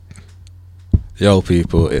Yo,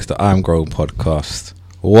 people, it's the I'm Grown podcast.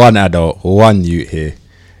 One adult, one youth here.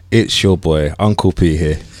 It's your boy, Uncle P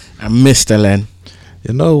here. And Mr. Len.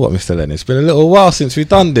 You know what, Mr. Len? It's been a little while since we've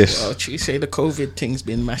done this. Well, you say the COVID thing's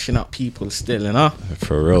been mashing up people still, you know?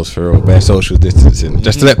 For real. Bare social distancing.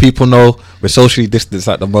 Just to let people know, we're socially distanced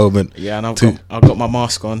at the moment. Yeah, and I've got my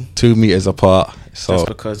mask on. 2 meters apart. So that's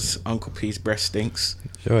because Uncle P's breast stinks.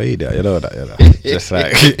 You're an idiot, you know that. Just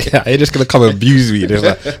like, you're just going to come and abuse me. There's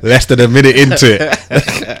like less than a minute into it.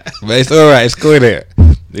 But it's alright, it's cool, innit?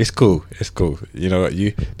 It's cool. You know what,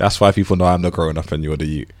 that's why people know I'm the grown up and you're the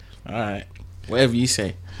youth. Alright, whatever you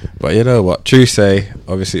say. But you know what, true say,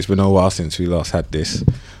 obviously it's been a while since we last had this.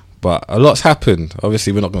 But a lot's happened.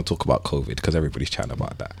 Obviously we're not going to talk about COVID because everybody's chatting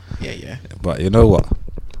about that. Yeah. But you know what?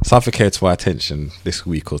 Something came to my attention this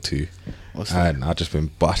week or two. What's that? And I've just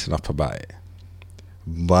been busting up about it.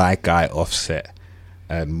 My guy Offset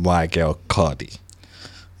and my girl Cardi.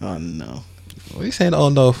 Oh no. What are you saying oh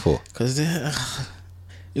no for? Because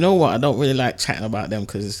you know what, I don't really like chatting about them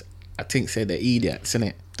because I think they're idiots,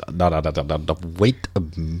 innit? No. Wait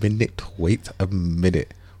a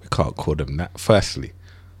minute. We can't call them that. Firstly,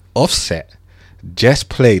 Offset just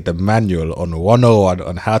played the manual on 101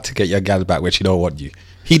 on how to get your gal back when she don't want you.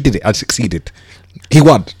 He did it and succeeded. He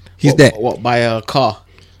won. He's there. What, buy a car?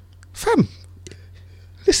 Fam,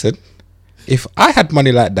 listen, if I had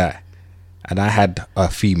money like that and I had a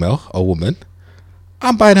woman,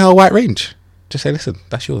 I'm buying her a white Range. Just say, listen,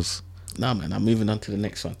 that's yours. Nah, man, I'm moving on to the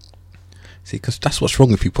next one. See, because that's what's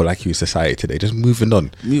wrong with people like you in society today. Just moving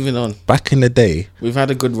on. Back in the day, we've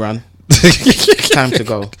had a good run. It's time to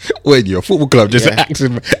go. When you're a football club, just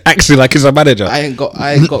acting like he's a manager. I ain't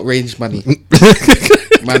got range money.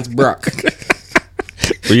 Man's broke.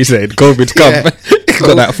 What you saying? COVID's come. Yeah.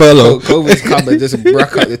 Got that furlough. COVID's come and just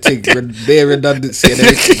broke up the thing. Bare redundancy and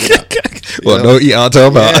everything. Well, no eat out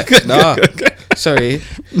about. Yeah, nah. Sorry.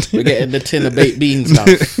 We're getting the tin of baked beans now.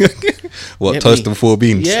 What, get toast and 4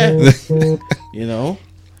 beans? Yeah. You know.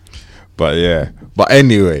 But yeah. But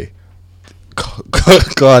anyway,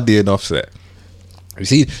 Cardi and Offset. You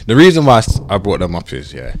see, the reason why I brought them up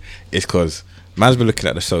is because man's been looking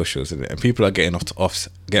at the socials and people are getting onto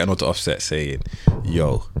Offset saying,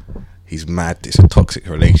 yo, he's mad, it's a toxic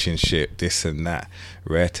relationship, this and that,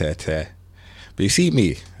 rare tear. But you see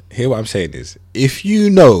me, here what I'm saying is, if you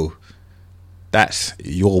know that's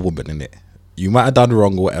your woman, innit, you might have done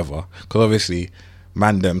wrong or whatever, because obviously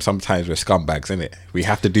them sometimes we're scumbags, innit? We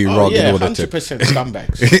have to do wrong in order 100% to 100%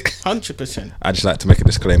 scumbags. 100%. I just like to make a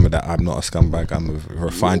disclaimer that I'm not a scumbag, I'm a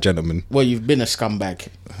refined gentleman. Well, you've been a scumbag.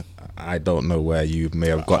 I don't know where you may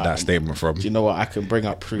have got that statement from. Do you know what? I can bring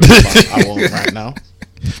up proof, but I won't right now.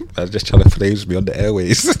 I was just trying to flames me on the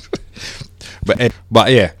airways.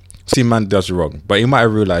 But yeah, see, man does wrong. But you might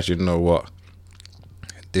have realised, you know what?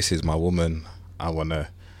 This is my woman. I want to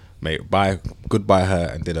goodbye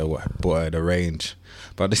her and bought her the Range.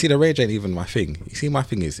 But see, the Range ain't even my thing. You see, my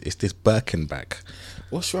thing is, it's this Birkin bag.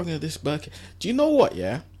 What's wrong with this Birkin? Do you know what,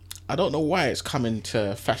 I don't know why it's coming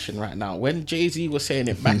to fashion right now. When Jay-Z was saying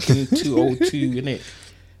it back in 2002, innit?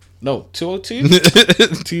 No,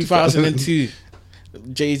 202? 2002.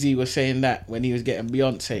 Jay-Z was saying that when he was getting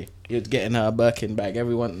Beyonce. He was getting her a Birkin bag.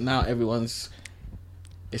 Everyone's...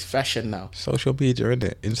 It's fashion now. Social media,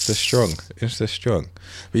 innit? Insta strong.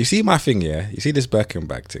 But you see my thing, You see this Birkin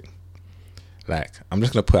bag thing? Like, I'm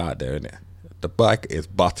just going to put it out there, innit? The bag is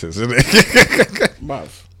butters, innit?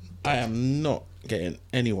 Bruv, I am not getting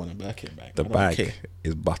anyone a Birkin bag. The bag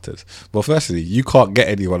is butters. Well, firstly, you can't get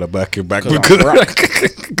anyone a Birkin bag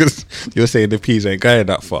because you're saying the P's ain't going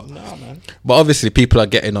that far. Nah, man. But obviously, people are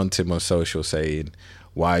getting onto him on social saying,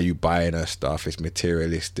 why are you buying her stuff? It's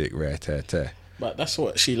materialistic, rare tear. But that's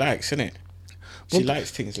what she likes, innit? She likes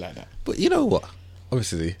things like that. But you know what?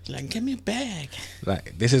 Obviously, like, give me a bag.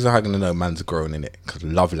 Like, this is how I'm going to know man's grown, innit? Because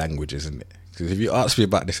love language, isn't it? Because if you ask me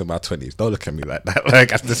about this in my 20s, don't look at me like that.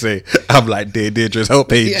 Like, I have to say, I'm like Deirdre's help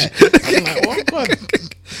page. Yeah. I'm like, what? God.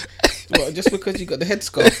 What, just because you got the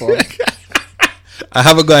headscarf on? I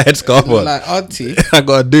haven't got a headscarf on. Like, auntie. I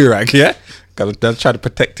got a do-rag, yeah? Because I'm trying to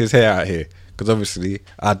protect his hair out here. Because obviously,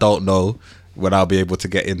 I don't know when I'll be able to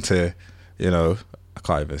get into, I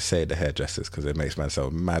can't even say the hairdressers because it makes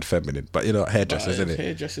myself mad feminine. But hairdressers, isn't it?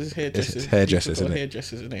 Hairdressers, isn't it? Hairdressers,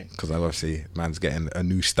 isn't it? Because obviously, man's getting a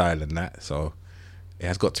new style and that, so it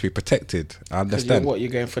has got to be protected. I understand. You're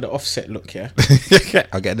going for the Offset look, yeah?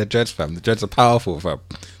 I'm getting the dreads, fam. The dreads are powerful, fam.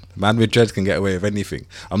 The man with dreads can get away with anything.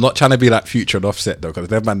 I'm not trying to be like Future and Offset though, because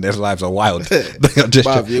their lives are wild.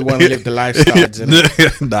 Bruv, you want to live the lifestyle,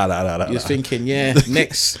 innit? Nah. You're thinking,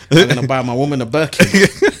 next I'm gonna buy my woman a Birkin.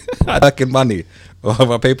 Birkin money. Well,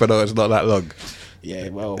 my paper though, it's not that long. Yeah,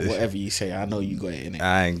 well, whatever you say, I know you got it in it.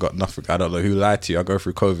 I ain't got nothing. I don't know who lied to you. I go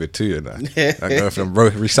through COVID too, and I go from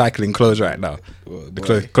recycling clothes right now. Well, The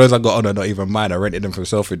boy. clothes I got on are not even mine. I rented them from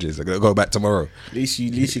Selfridges. I'm gonna go back tomorrow. At least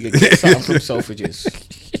you can get something from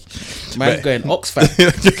Selfridges. Man's going Oxfam.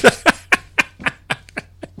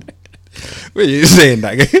 What are you saying?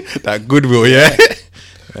 That goodwill, yeah?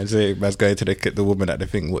 And say, man's going to the woman at the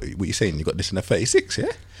thing. What you saying? You got this in a 36, yeah?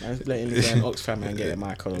 Man's blatantly going Oxfam and getting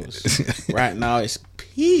my clothes. Right now, it's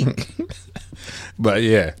peak. But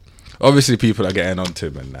yeah, obviously people are getting onto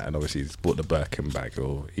him and that, and obviously he's bought the Birkin bag,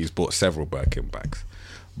 or he's bought several Birkin bags.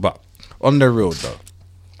 But on the real though,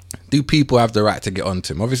 do people have the right to get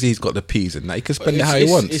onto him? Obviously he's got the P's and that, he can spend it how he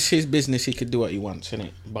wants. It's his business. He could do what he wants,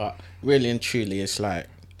 innit? But really and truly, it's like,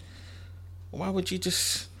 why would you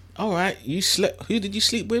just? All right, you slept. Who did you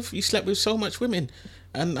sleep with? You slept with so much women,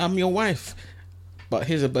 and I'm your wife. But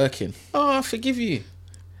here's a Birkin. Oh, I forgive you.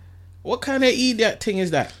 What kind of idiot thing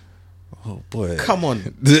is that? Oh boy! Come on,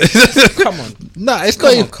 come on. Nah, it's Come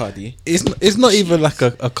not on, even. Cardi. It's not even like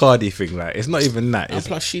a Cardi thing. Like it's not even that. And It's,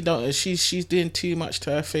 plus, she's doing too much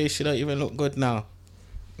to her face. She don't even look good now.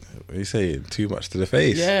 what are you saying? Too much to the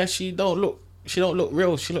face. Yeah, she don't look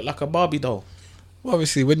real. She look like a Barbie doll. Well,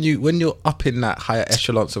 obviously, when you're up in that higher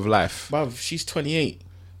echelons of life, Bruv, she's 28.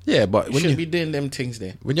 yeah. But You when shouldn't be doing them things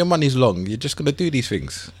there. when your money's long, you're just gonna do these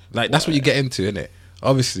things. Like that's what you get into, innit?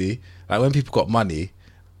 Obviously, like when people got money,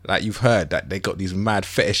 like you've heard that they got these mad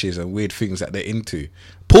fetishes and weird things that they're into.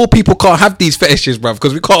 Poor people can't have these fetishes, bruv,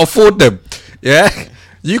 because we can't afford them. Yeah,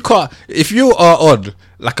 you can't. If you are on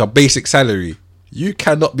like a basic salary, you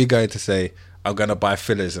cannot be going to say, I'm gonna buy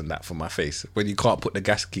fillers and that for my face when you can't put the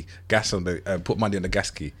gas on the put money on the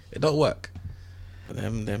gas key. It don't work.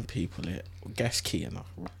 Them people, gas key enough.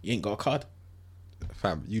 You ain't got a card.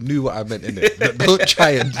 Fam, you knew what I meant, innit? Don't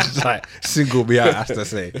try and like single me out, as to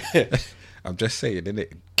say. I'm just saying,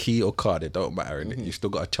 innit? Key or card, it don't matter, innit? You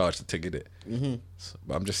still got to charge the thing, innit? So,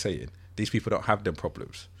 but I'm just saying, these people don't have them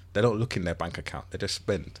problems. They don't look in their bank account. They just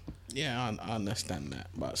spend. Yeah, I understand that,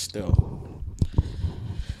 but still,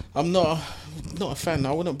 I'm not a fan.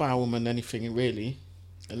 I wouldn't buy a woman anything really,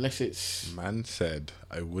 unless it's. Man said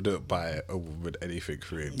I wouldn't buy a woman anything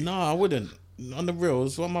really. No, I wouldn't. On the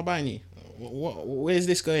reals, what am I buying you? Where's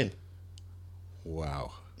this going?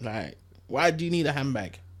 Wow. Like, why do you need a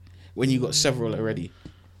handbag when you got several already?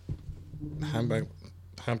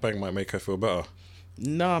 Handbag might make her feel better.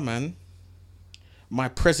 Nah, man. My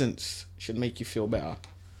presence should make you feel better.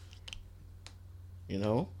 You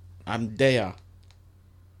know, I'm there.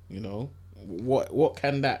 You know, what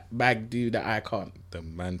can that bag do that I can't? The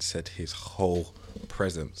man said his whole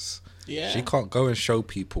presence. Yeah. She can't go and show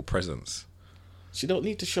people presence. She don't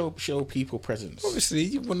need to show people presence. Obviously,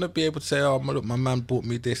 you want to be able to say, "Oh, look, my man bought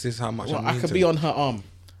me this. This is how much Well, I'm I could be on her arm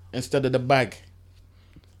instead of the bag.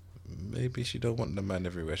 Maybe she don't want the man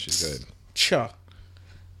everywhere she's going. Cha.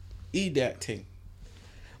 Eat that thing.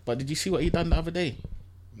 But did you see what he done the other day?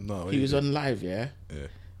 No, He was on live, yeah? Yeah.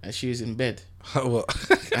 And she was in bed. What?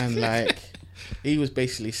 And like, he was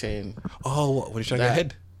basically saying Oh, what? When you trying to get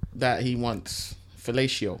head? that he wants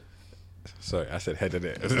fellatio. Sorry, I said head in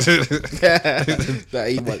it. That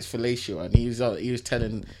he wants fellatio. And he was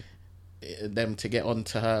telling them to get on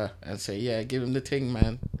to her and say, yeah, give him the thing,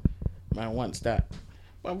 man. Man wants that.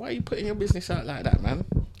 But why are you putting your business out like that, man?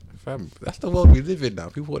 Fam, that's the world we live in now.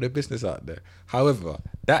 People want their business out there. However,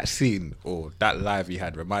 that scene or that live he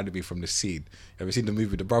had reminded me from the scene. Have you seen the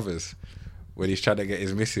movie The Brothers? When he's trying to get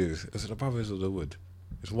his missus. Is it The Brothers or The Wood?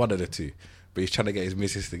 It's one of the two. But he's trying to get his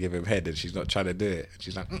missus to give him head and she's not trying to do it. And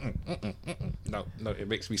she's like, no, it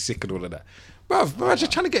makes me sick and all of that. Bruv, man,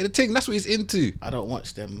 just trying to get the thing. That's what he's into. I don't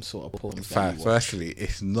watch them sort of porn. Fam, firstly,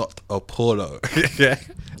 it's not a porno. Yeah,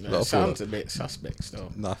 It sounds a bit suspect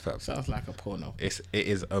still. Nah, fam. Sounds like a porno. It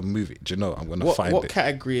is a movie. Do you know? I'm gonna find What it.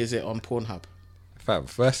 category is it on Pornhub? Fam,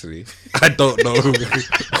 firstly, I don't know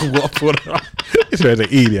what porno. It's an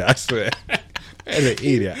idiot. I swear. An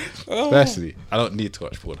idiot. Firstly, I don't need to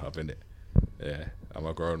watch Pornhub, innit? Yeah, I'm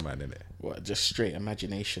a grown man, innit? What, just straight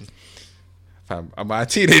imagination? Fam, am I a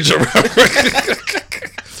teenager, bro?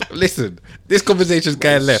 Listen, this conversation's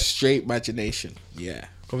going left. Straight imagination. Yeah.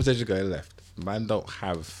 Conversation's going left. Man don't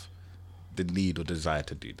have the need or desire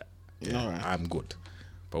to do that. Yeah, Alright. I'm good.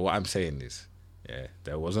 But what I'm saying is, yeah,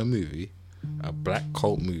 there was a movie, a black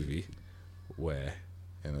cult movie, where,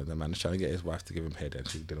 you know, the man was trying to get his wife to give him head and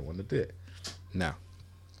she didn't want to do it. Now,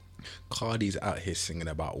 Cardi's out here singing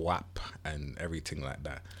about WAP and everything like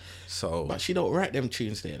that. So But she don't write them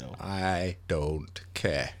tunes there though. I don't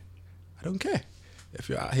care. I don't care. If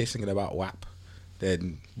you're out here singing about WAP,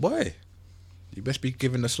 then boy, You best be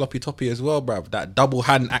giving the sloppy toppy as well, bruv. That double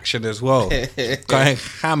hand action as well. Going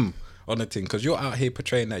ham on the thing. Because you're out here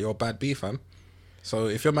portraying that you're bad B, fam. So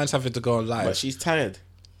if your man's having to go on live... But she's tired.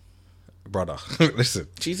 Brother, listen.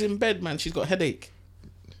 She's in bed, man. She's got a headache.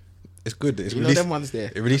 It's good. It's You know them ones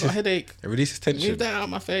there. It releases got a headache. It releases tension. Move that out of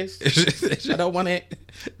my face. I don't want it.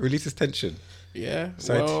 It releases tension. Yeah.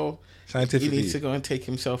 Well, scientifically. He needs to go and take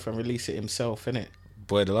himself and release it himself, innit?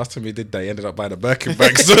 Boy, the last time he did that, he ended up buying a Birkin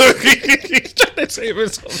bag. So he's trying to save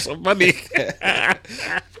himself some money.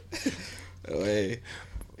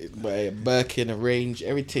 Birkin, a range,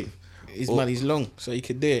 everything. His money's long, so he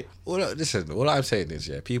could do it. Listen, all I'm saying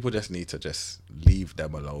is, people just need to just leave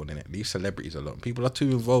them alone, innit? Leave celebrities alone. People are too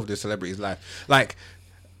involved in celebrities' life. Like,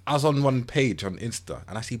 I was on one page on Insta,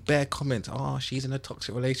 and I see bare comments, oh, she's in a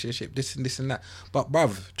toxic relationship, this and that. But,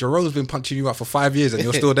 bruv, Jerome's been punching you out for 5 years, and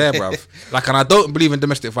you're still there, bruv. Like, and I don't believe in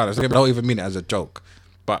domestic violence. I don't even mean it as a joke.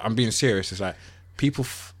 But I'm being serious. It's like, people,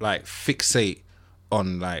 fixate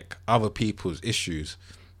on, like, other people's issues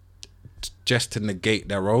just to negate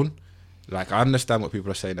their own. Like, I understand what people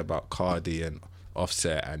are saying about Cardi and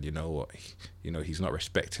Offset, and you know what, he's not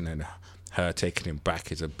respecting her taking him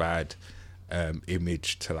back is a bad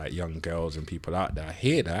image to like young girls and people out there. I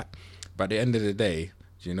hear that, but at the end of the day,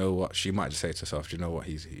 you know what, she might just say to herself, you know what,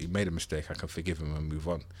 he made a mistake, I can forgive him and move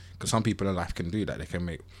on. Because some people in life can do that. They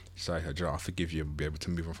can say, I'll forgive you and be able to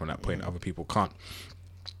move on from that point. Other people can't.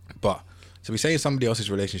 But to be saying somebody else's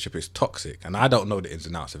relationship is toxic, and I don't know the ins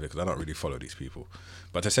and outs of it because I don't really follow these people,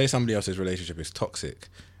 but to say somebody else's relationship is toxic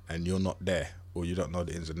and you're not there or you don't know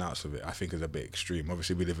the ins and outs of it, I think is a bit extreme.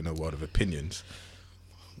 Obviously, we live in a world of opinions.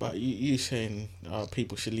 But you saying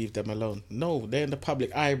people should leave them alone? No, they're in the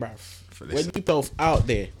public eye, bruv. When you both out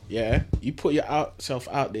there, you put yourself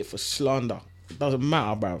out there for slander. It doesn't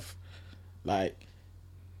matter, bruv. Like,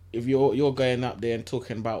 if you're going up there and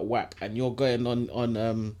talking about WAP and you're going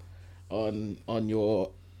on your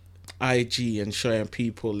IG and showing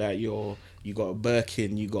people that you got a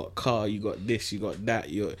Birkin, you got a car, you got this, you got that,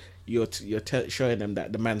 you're showing them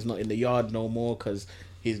that the man's not in the yard no more because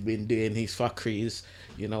he's been doing his fuckeries,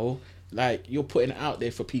 like, you're putting it out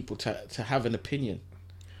there for people to have an opinion.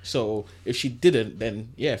 So if she didn't,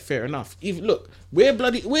 then yeah, fair enough. Even look,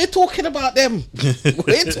 we're talking about them.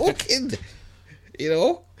 We're talking,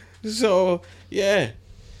 so yeah,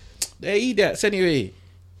 they're idiots anyway.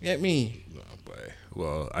 Get me? No, boy.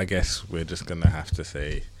 Well, I guess we're just gonna have to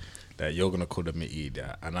say that you're gonna call them an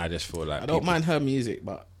idiot, and I just feel like I don't mind her music,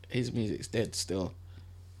 but his music's dead still.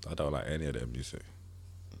 I don't like any of their music.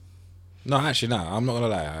 No, actually, no. I'm not gonna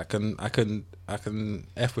lie. I can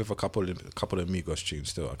f with a couple of Migos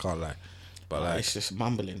tunes still. I can't lie, but like it's just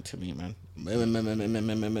mumbling to me, man.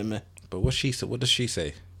 But what does she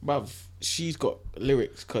say? Bruv, she's got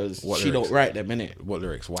lyrics because she don't write them, innit? What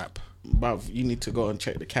lyrics? WAP. Bruv, you need to go and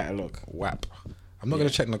check the catalogue. WAP. I'm not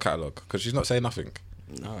gonna check the catalogue because she's not saying nothing.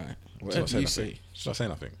 All right. Whatever you say. She's not saying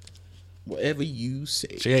nothing. Whatever you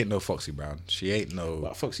say. She ain't no Foxy Brown. She ain't no...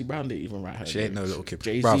 But Foxy Brown didn't even write her She ain't no Little Kim.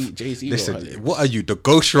 Jay-Z listen, what are you, the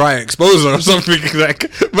ghostwriter exposer or something?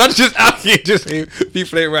 Like, man just out here just saying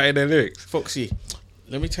people ain't writing their lyrics. Foxy.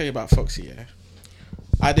 Let me tell you about Foxy, yeah?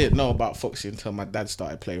 I didn't know about Foxy until my dad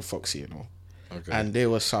started playing Foxy, Okay. And there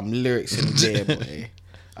was some lyrics in there, boy.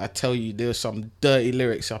 I tell you, there was some dirty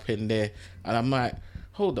lyrics up in there. And I'm like,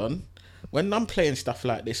 hold on. When I'm playing stuff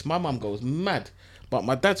like this, my mum goes mad. But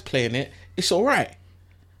my dad's playing it. It's all right.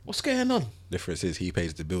 What's going on? Difference is he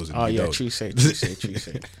pays the bills and you don't. True say.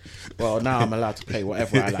 Well, now I'm allowed to play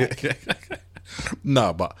whatever I like.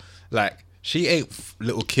 No, but like, she ain't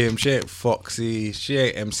Little Kim, she ain't Foxy, she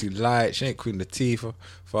ain't MC Lyte, she ain't Queen Latifah.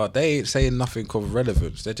 They ain't saying nothing of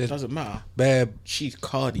relevance. They just doesn't matter. She's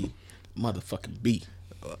Cardi, motherfucking B.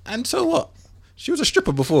 And so what? She was a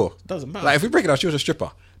stripper before. Doesn't matter. Like, if we break it down, she was a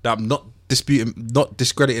stripper. That I'm not disputing, not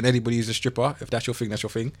discrediting anybody who's a stripper. If that's your thing, that's your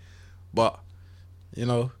thing. But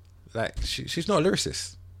like, she's not a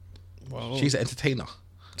lyricist. Well, she's an entertainer.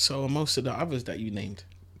 So most of the others that you named.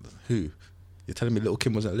 Who? You're telling me Little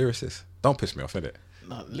Kim wasn't a lyricist? Don't piss me off, innit?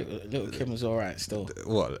 No, Little Kim was alright still.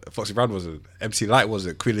 What? Foxy Brown wasn't. MC Lyte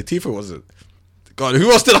wasn't. Queen Latifah wasn't. God,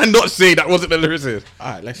 who else did I not say that wasn't a lyricist?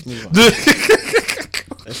 Alright, let's move on.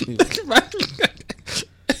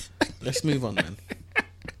 Let's move on, man.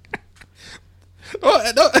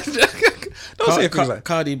 Don't say things like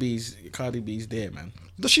Cardi B's there, man.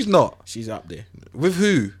 No, she's not. She's up there. With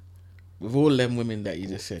who? With all them women that you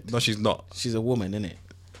just said. No, she's not. She's a woman, innit?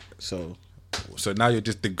 So now you're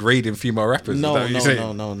just degrading female rappers. No. I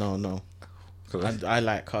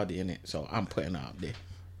like Cardi, innit? So I'm putting her up there.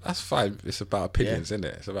 That's fine. It's about opinions,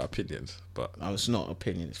 innit? It's about opinions. But it's not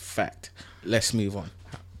opinion, it's fact. Let's move on.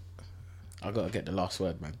 I gotta get the last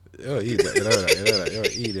word, man. You're an idiot. You know that. You're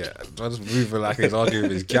an idiot. I'm just moving like he's arguing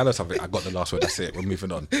with his gal or something. I got the last word. That's it. We're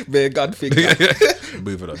moving on. Bear gun finger.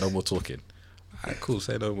 Moving on. No more talking. Alright, cool.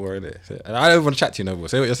 Say no more, innit? And I don't want to chat to you no more.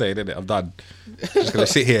 Say what you're saying, innit? I'm done. Just gonna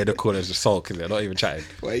sit here in the corner and just sulk, innit? Not even chatting.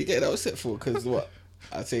 What are you getting upset for? Because what?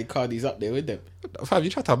 I say Cardi's up there with them. Fam, you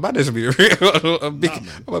try to manage me.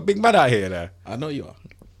 I'm a big man out here now. I know you are.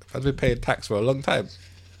 I've been paying tax for a long time.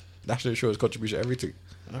 National insurance contribution, everything.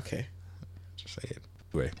 Okay. Just saying.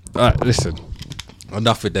 Anyway, all right. Listen.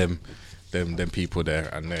 Enough with them people there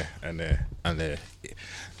and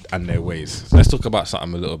their ways. Let's talk about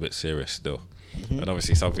something a little bit serious still. And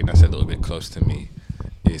obviously something that's a little bit close to me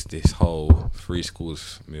is this whole free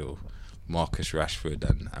schools meal, Marcus Rashford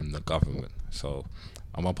and the government. So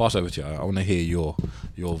I'm gonna pass over to you. I want to hear your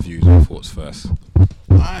views and thoughts first.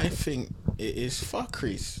 I think it is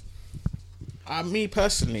fuckeries. Me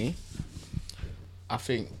personally, I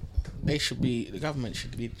think the government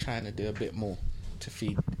should be trying to do a bit more to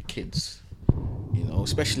feed kids, you know,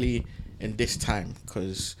 especially in this time.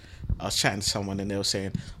 Because I was chatting to someone and they were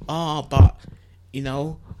saying, but you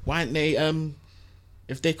know, why aren't they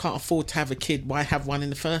if they can't afford to have a kid, why have one in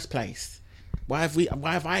the first place? Why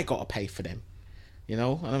have I got to pay for them? You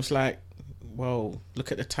know? And I was like, well,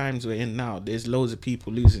 look at the times we're in now. There's loads of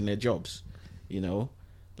people losing their jobs, you know,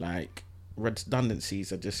 like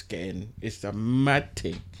redundancies are just it's a mad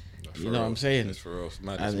thing. You know what I'm saying? It's for real. It's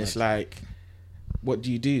mad. And it's like, what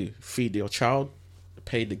do you do? Feed your child,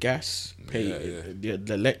 pay the gas, pay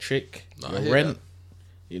the electric, your rent.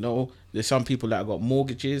 You know, there's some people that have got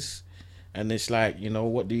mortgages, and it's like, you know,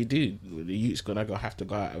 what do you do? The youth's gonna have to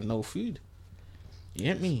go out with no food. You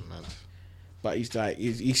get me? Mad. But he's like,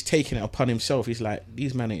 he's taking it upon himself. He's like,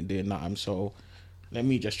 these men ain't doing nothing, so let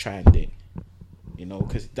me just try and do it. You know,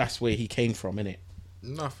 because that's where he came from, innit?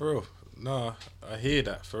 No, for real. No, I hear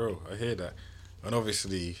that, for real. I hear that. And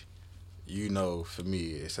obviously, you know, for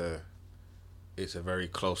me, it's a very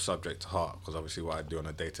close subject to heart, because obviously what I do on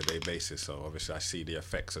a day-to-day basis, so obviously I see the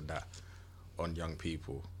effects of that on young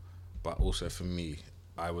people. But also for me,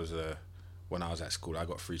 when I was at school, I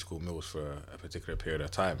got free school meals for a particular period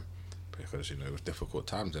of time, because, you know, it was difficult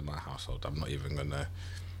times in my household. I'm not even going to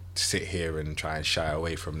sit here and try and shy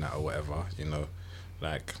away from that or whatever, you know.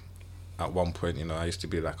 Like, at one point, you know, I used to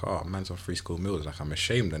be like, oh, man's on free school meals. Like, I'm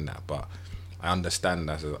ashamed in that. But I understand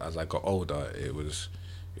as I got older, it was,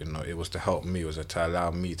 you know, it was to help me. It was to allow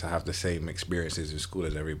me to have the same experiences in school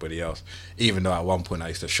as everybody else. Even though at one point I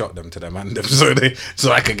used to shot them to them and them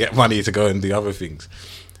so I could get money to go and do other things.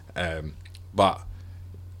 But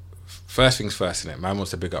first things first, innit? Man wants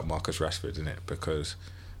to big up Marcus Rashford, innit? Because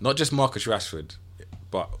not just Marcus Rashford,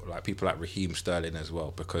 but like people like Raheem Sterling as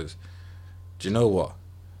well. Because do you know what?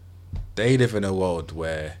 They live in a world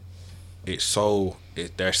where they're in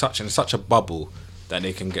such a bubble that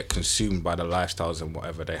they can get consumed by the lifestyles and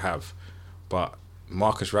whatever they have. But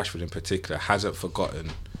Marcus Rashford in particular hasn't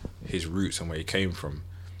forgotten his roots and where he came from.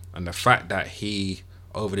 And the fact that he,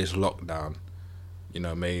 over this lockdown, you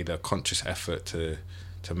know, made a conscious effort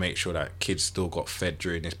to make sure that kids still got fed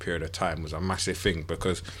during this period of time was a massive thing.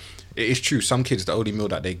 Because it is true, some kids, the only meal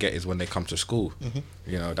that they get is when they come to school.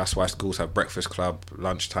 You know, that's why schools have breakfast club,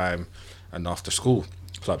 lunchtime, and after school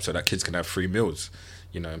club, so that kids can have free meals.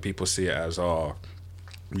 You know, and people see it as,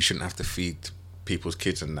 we shouldn't have to feed people's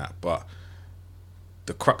kids and that. But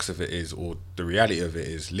the crux of it is, or the reality of it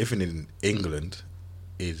is, living in England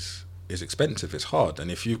is expensive. It's hard. And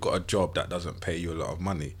if you've got a job that doesn't pay you a lot of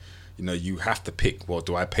money, you know, you have to pick, well,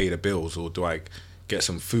 do I pay the bills, or do I get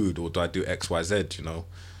some food, or do I do X, Y, Z, you know?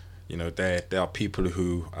 You know, there are people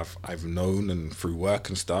who I've known and through work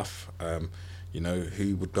and stuff, you know,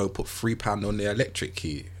 who would go put £3 on their electric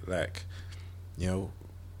key. Like, you know,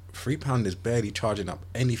 £3 is barely charging up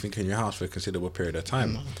anything in your house for a considerable period of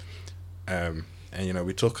time. And, you know,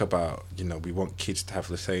 we talk about, you know, we want kids to have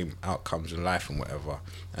the same outcomes in life and whatever.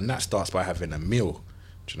 And that starts by having a meal.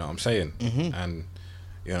 Do you know what I'm saying? And,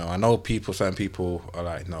 you know, I know certain people are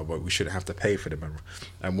like, no, but we shouldn't have to pay for them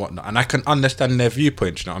and whatnot. And I can understand their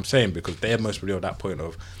viewpoint, you know what I'm saying? Because they're most really at that point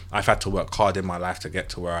of, I've had to work hard in my life to get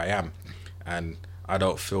to where I am. And I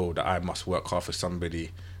don't feel that I must work hard for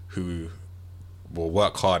somebody who will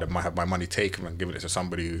work hard and might have my money taken and given it to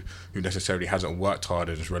somebody who necessarily hasn't worked hard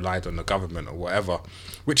and has relied on the government or whatever,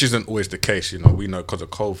 which isn't always the case. You know, we know because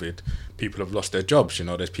of COVID, people have lost their jobs. You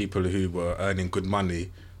know, there's people who were earning good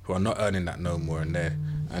money who are not earning that no more, and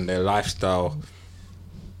their lifestyle,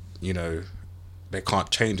 you know, they can't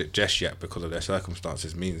change it just yet because of their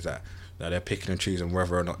circumstances, means that they're picking and choosing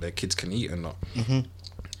whether or not their kids can eat or not.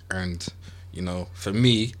 And, you know, for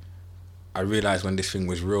me, I realised when this thing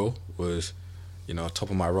was real was you know, top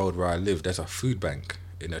of my road where I live, there's a food bank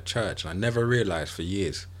in a church, and I never realised for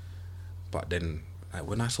years. But then, like,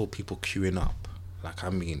 when I saw people queuing up, like, I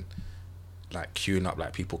mean, like, queuing up,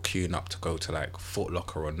 like, people queuing up to go to, like, Foot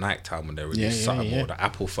Locker or Nighttime when they release something, or the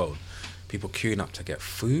Apple phone, people queuing up to get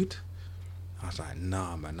food. I was like,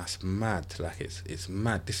 nah, man, that's mad. Like, it's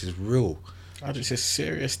mad. This is real. It's a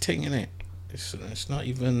serious thing, innit? It's not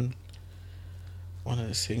even one of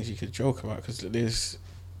those things you could joke about, because there's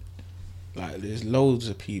loads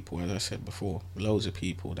of people, as I said before, loads of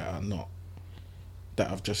people that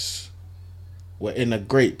have just, were in a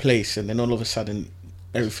great place, and then all of a sudden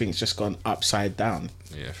everything's just gone upside down.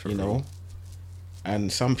 Yeah, for you real. know.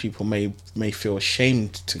 And some people may feel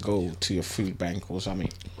ashamed to go to a food bank or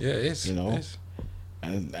something. Yeah, it is. You know, it is.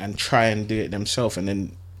 and try and do it themselves, and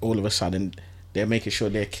then all of a sudden they're making sure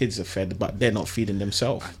their kids are fed, but they're not feeding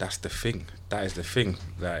themselves. That's the thing. That is the thing.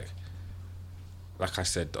 Like I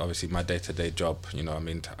said, obviously my day-to-day job, you know,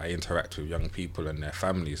 I interact with young people and their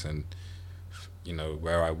families, and, you know,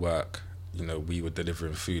 where I work, you know, we were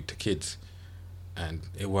delivering food to kids, and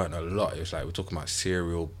it weren't a lot. It was like, we're talking about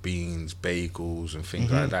cereal, beans, bagels and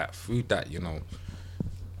things like that. Food that, you know,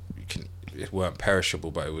 it weren't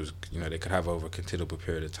perishable, but it was, you know, they could have over a considerable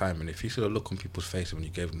period of time. And if you saw the look on people's faces when you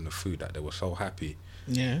gave them the food, that they were so happy.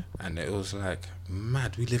 Yeah. And it was like,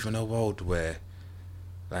 mad, we live in a world where,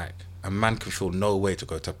 like, a man can feel no way to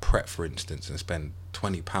go to Pret, for instance, and spend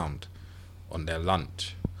 £20 on their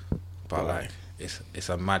lunch. But, like, it's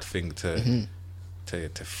a mad thing to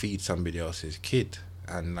feed somebody else's kid.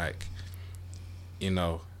 And, like, you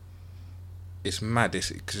know, it's mad.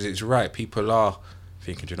 Because it's right. People are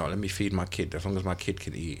thinking, you know, let me feed my kid. As long as my kid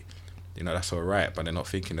can eat, you know, that's all right. But they're not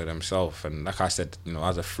thinking of themselves. And like I said, you know, I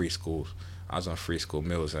was on free school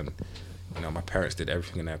meals, and, you know, my parents did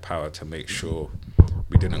everything in their power to make sure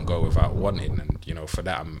we didn't go without wanting. And, you know, for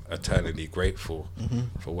that, I'm eternally grateful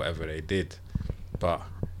for whatever they did. But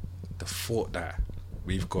the thought that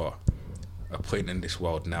we've got a point in this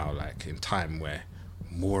world now, like, in time where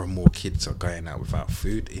more and more kids are going out without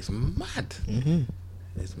food, is mad.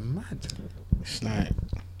 It's mad. It's like,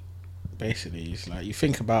 basically, it's like, you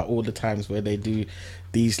think about all the times where they do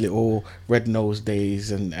these little Red Nose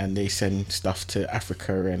days, and they send stuff to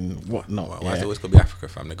Africa and whatnot. Why is it always got to be Africa,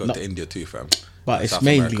 fam? They go to India too, fam. But it's South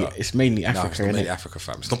mainly America. it's mainly Africa. No, it's not mainly Africa,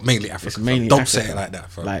 fam. It's not mainly Africa. It's mainly Don't Africa. say it like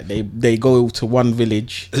that, fam. Like, they go to one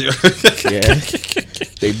village. Yeah.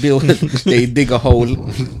 They dig a hole,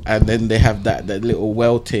 and then they have that little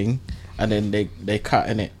well thing, and then they cut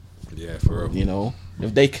in it. Yeah, for real. You know,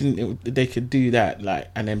 if they could do that, like,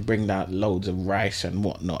 and then bring out loads of rice and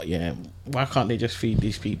whatnot. Yeah, why can't they just feed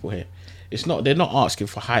these people here? They're not asking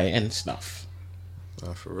for higher end stuff.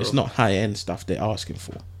 For real. It's not higher end stuff they're asking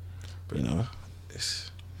for. But, you know,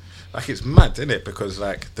 it's like, it's mad, isn't it? Because,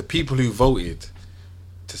 like, the people who voted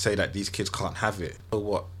to say that these kids can't have it, know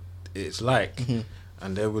what it's like.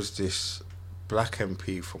 And there was this black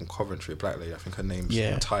MP from Coventry, a black lady, I think her name's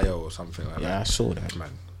Tayo or something like that. Yeah, I saw that. Man,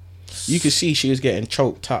 you could see she was getting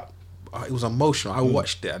choked up. It was emotional. I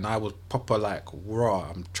watched it and I was proper like, raw.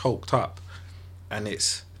 I'm choked up, and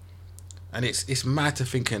it's mad to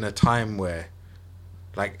think in a time where,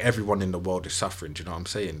 like, everyone in the world is suffering. Do you know what I'm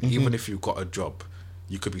saying? Even if you've got a job,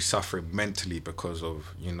 you could be suffering mentally because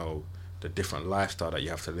of, you know, the different lifestyle that you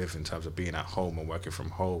have to live in terms of being at home and working from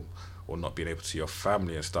home, or not being able to see your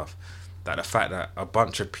family and stuff. That the fact that a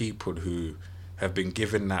bunch of people who have been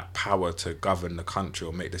given that power to govern the country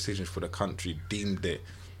or make decisions for the country deemed it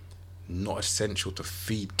not essential to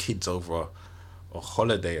feed kids over a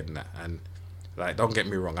holiday and that. And, like, don't get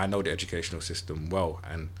me wrong, I know the educational system well,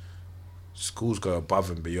 and schools go above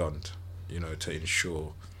and beyond, you know, to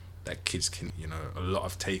ensure that kids can, you know, a lot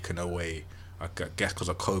have taken away, I guess because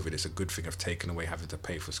of COVID, it's a good thing, of taking away having to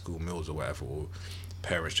pay for school meals or whatever, or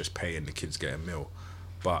parents just paying the kids get a meal.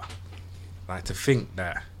 But, like, to think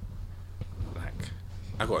that, like,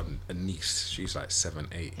 I got a niece, she's like 7,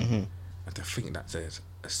 8, and to think that there's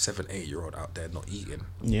a 7, 8-year-old out there not eating,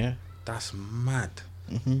 that's mad.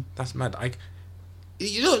 That's mad.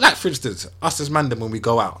 You know, like, for instance, us as Mandem, when we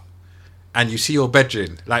go out and you see your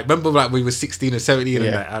bedroom, like, remember, like, we were 16 or 17 and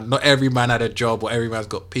that, and not every man had a job or every man's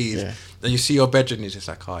got peas, and you see your bedroom, it's just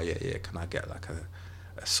like, oh yeah, can I get like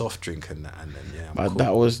a soft drink and that, and then I'm cool.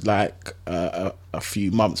 That was like a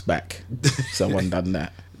few months back. Someone done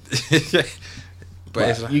that. But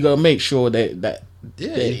it's like, you gotta make sure that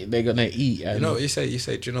they're gonna eat. And, you know, you say,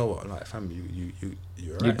 do you know what, like, fam,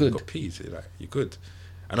 you're right, good. You got peas, like, you're good.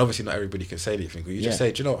 And obviously not everybody can say anything. You just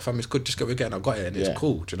say, do you know what, fam, it's good, just get what we're getting, I got it, and it's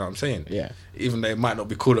cool. Do you know what I'm saying? Yeah. Even though it might not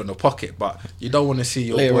be cool in the pocket, but you don't want to see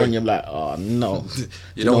your later boy. on you're like, oh no.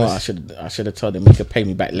 you know what, I should have told him he could pay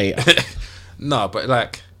me back later. No, but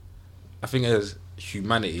like, I think as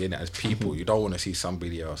humanity and as people, you don't want to see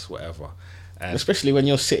somebody else, whatever. And Especially when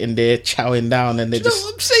you're sitting there chowing down and they're do you know just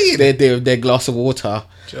what I'm saying? they're their glass of water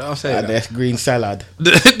Do you know what I'm saying? and their green salad.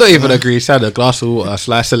 Not even a green salad, a glass of water, a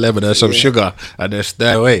slice of lemon, and some sugar, and then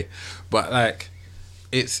stay away. But like,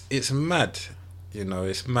 it's mad, you know.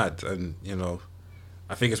 It's mad, and you know,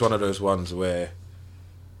 I think it's one of those ones where,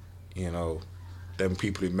 you know, them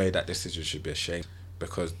people who made that decision should be ashamed,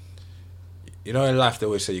 because, you know, in life they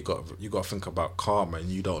always say you got to think about karma, and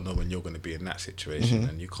you don't know when you're going to be in that situation,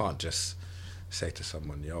 and you can't just say to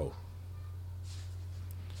someone, yo,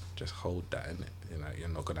 just hold that, innit? You know, you're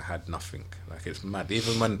not gonna have nothing. Like, it's mad.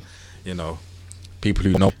 Even when, you know, people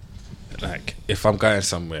who know, like, if I'm going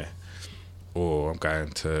somewhere or I'm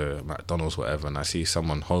going to McDonald's, whatever, and I see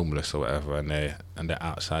someone homeless or whatever, and they're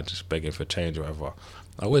outside just begging for change or whatever,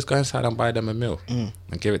 I always go inside and buy them a meal and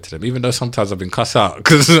give it to them. Even though sometimes I've been cussed out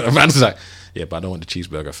because a man's like, yeah, but I don't want the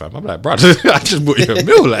cheeseburger, fam. I'm like, bro, I just bought you a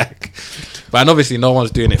meal, like. But and obviously no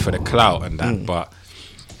one's doing it for the clout and that. But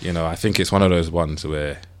you know, I think it's one of those ones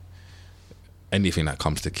where anything that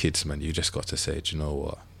comes to kids, man, you just got to say, do you know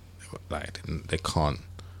what? Like, they can't,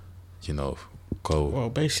 you know, go. Well,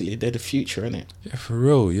 basically, they're the future, innit? Yeah, for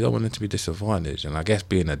real. You don't want them to be disadvantaged. And I guess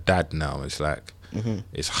being a dad now, it's like,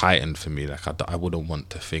 it's heightened for me. Like, I wouldn't want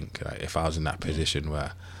to think, like, if I was in that position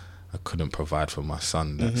where I couldn't provide for my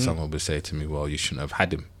son, that someone would say to me, well, you shouldn't have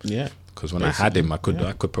had him. Yeah. Because when I had him, I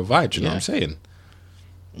could provide, you know what I'm saying?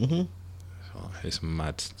 So it's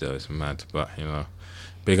mad still, it's mad. But, you know,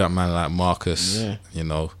 big up man like Marcus, you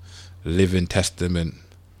know, living testament.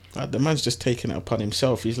 The man's just taking it upon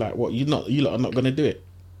himself. He's like, what, you lot are not going to do it?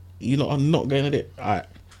 You lot are not going to do it? All right.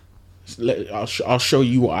 I'll show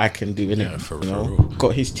you what I can do, innit? Yeah, for real. real.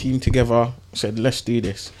 Got his team together, said, let's do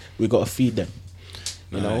this. We got to feed them.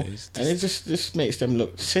 You know? And it just makes them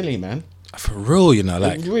look silly, man. For real, you know,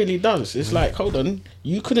 like. It really does. It's like, hold on,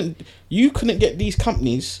 you couldn't get these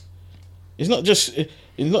companies. It's not just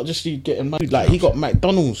you getting money. Like, he got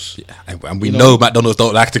McDonald's. Yeah, and we know McDonald's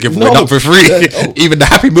don't like to give away nothing for free. Even the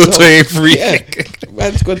Happy Meal ain't free. Yeah.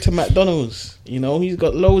 Man's gone to McDonald's. You know, he's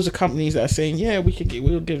got loads of companies that are saying, yeah,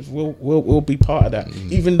 we'll be part of that.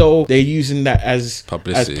 Even though they're using that as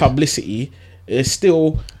publicity, it's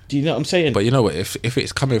still. Do you know what I'm saying? But you know what? If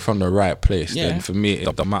it's coming from the right place, then for me it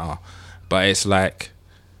doesn't matter. But it's like,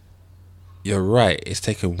 you're right. It's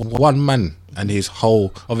taken one man and his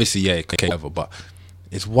whole, obviously, but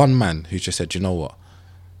it's one man who just said, you know what,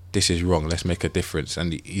 this is wrong. Let's make a difference,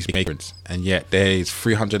 and he's making a difference. And yet there's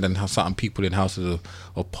 300 and something people in Houses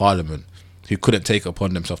of Parliament who couldn't take it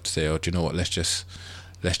upon themselves to say, oh, do you know what? Let's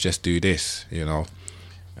just do this, you know.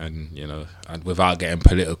 And you know, and without getting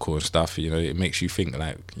political and stuff, you know, it makes you think,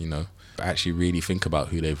 like, you know, actually really think about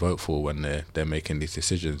who they vote for when they're making these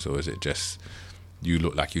decisions, or is it just you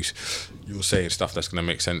look like you're saying stuff that's going to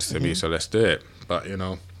make sense to me, so let's do it. But you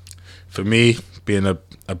know, for me, being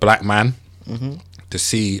a black man, to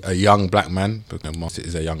see a young black man, because Marcus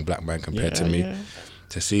is a young black man compared to me,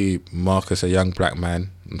 to see Marcus, a young black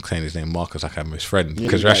man, I'm saying his name Marcus like I'm his friend,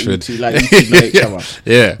 because Rashford, you two know each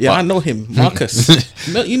other. Yeah, I know him, Marcus.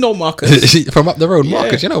 You know Marcus from up the road.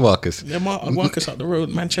 Marcus, you know Marcus. Yeah, Marcus up the road,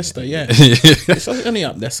 Manchester. Yeah, it's only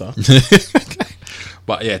up there, sir.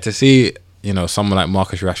 But yeah, to see, you know, someone like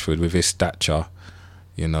Marcus Rashford with his stature,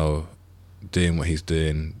 you know, doing what he's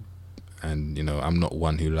doing, and you know, I'm not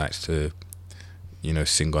one who likes to, you know,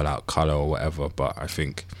 single out colour or whatever, but I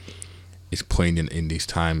think it's poignant in these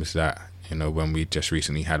times that, you know, when we just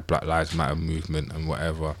recently had Black Lives Matter movement and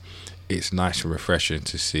whatever, it's nice and refreshing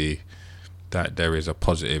to see that there is a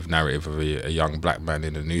positive narrative of a young black man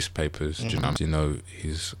in the newspapers. Do you know,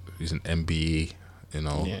 he's an MBE, you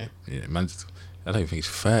know. Yeah, man's, I don't think he's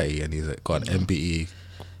 30 and he's got an MBE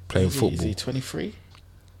playing football. Is he 23?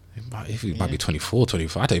 He might be 24,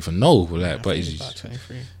 25, I don't even know. Like, but he's about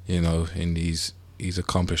 23. You know, and he's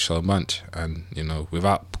accomplished so much, and you know,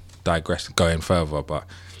 without going further, but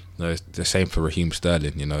you know, it's the same for Raheem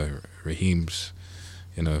Sterling. You know, Raheem's,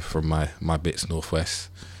 you know, from my bits northwest,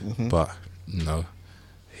 but you know,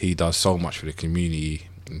 he does so much for the community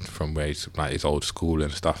from where he's like his old school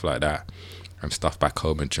and stuff like that, and stuff back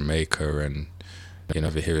home in Jamaica, and you know,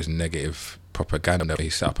 over here is negative propaganda. He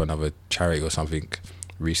set up another charity or something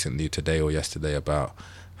recently, today or yesterday, about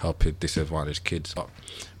helping disadvantaged kids. But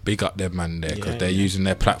big up them, man, there, because they're using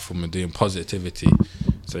their platform and doing positivity.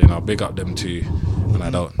 So, you know, big up them too. And I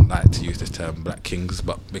don't like to use this term Black Kings,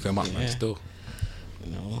 but big them up, man, still.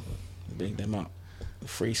 You know, big them up.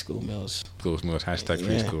 Free school meals. School meals, hashtag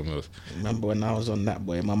free school meals. Remember when I was on that,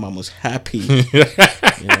 boy, my mum was happy.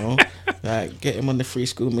 You know, like, get him on the free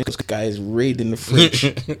school meals. Guys raiding the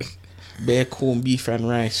fridge. bare corned beef and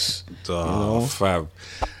rice. Oh, fam.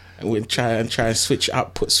 And we'll try and switch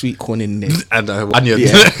up, put sweet corn in there. And onions.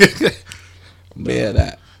 Yeah. Bare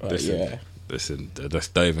that. But Listen,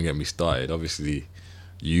 just don't even get me started. Obviously,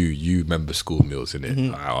 you remember school meals,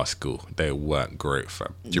 innit? At our school, they weren't great,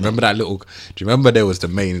 fam. Do you remember that little? Do you remember there was the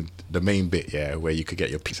main bit, yeah, where you could get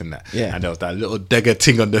your pizza and that, Yeah. and there was that little dagger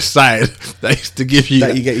thing on the side that used to give you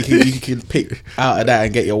that you can pick out of that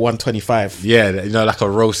and get your 125. Yeah, you know, like a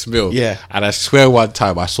roast meal. Yeah. And I swear one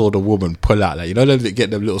time I saw the woman pull out, like, you know, they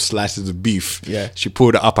get them little slices of beef. Yeah. She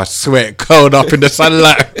pulled it up. I swear it curled up in the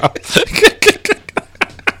sunlight.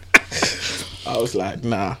 I was like,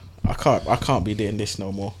 nah, I can't be doing this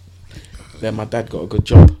no more. Then my dad got a good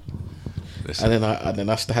job, Listen. and then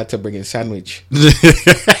I had to bring in sandwich.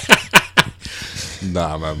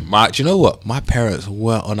 Nah, man. Do you know what? My parents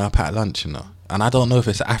weren't on our packed lunch, you know, and I don't know if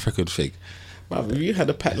it's an African thing. But if you had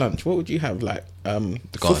a packed lunch, what would you have? Like,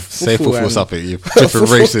 God, say fufu or and- something. You different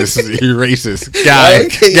racist. You racist guy.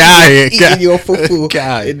 Okay, Guy. eating your fufu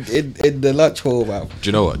Guy. in the lunch hall, man. Do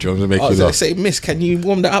you know what? Do you want me to make I you was like, laugh? say, miss, can you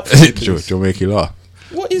warm that up for me, Do you want please? me to make you laugh?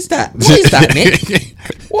 What is that? What is that, Nick?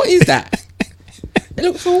 What is that? It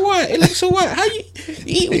looks all white. It looks all white. How you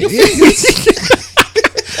eat with your fingers?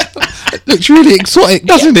 It looks really exotic,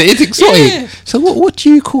 doesn't it? It's exotic. Yeah. So what do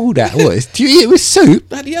you call that? Do you eat it with soup?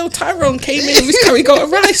 Bloody hell, Tyrone came in with his curry goat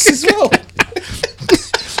and rice as well.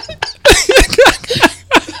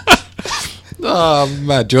 Oh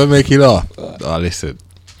man, do you want to make you laugh? Oh, listen.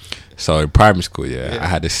 So in primary school, I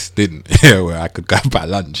had this stint where I could go back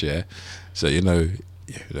lunch, So you know,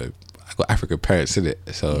 I got African parents in it,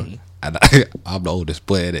 so and I'm the oldest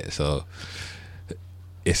boy in it, so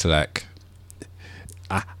it's like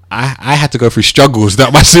I had to go through struggles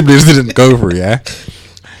that my siblings didn't go through,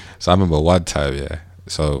 So I remember one time,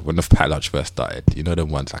 so when the packed lunch first started, you know, the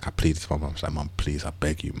ones like I pleaded to my mum, I was like, Mum, please, I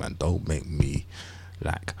beg you, man, don't make me.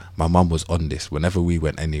 Like, my mum was on this whenever we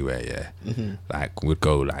went anywhere, like we'd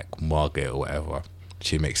go like Margate or whatever,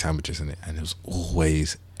 she'd make sandwiches in it, and it was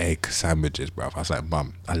always egg sandwiches, bruv. I was like,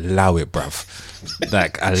 Mum, allow it, bruv.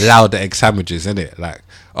 Like, allow the egg sandwiches in it. Like,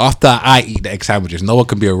 after I eat the egg sandwiches, no one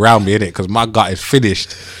can be around me in it because my gut is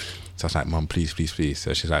finished. So I was like, Mum, please, please, please.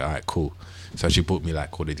 So she's like, all right, cool. So she bought me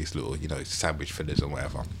like all of these little, sandwich fillers and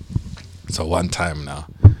whatever. So one time now,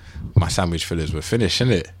 my sandwich fillers were finished,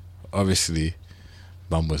 innit? Obviously,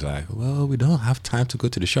 Mum was like, well, we don't have time to go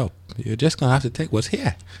to the shop. You're just going to have to take what's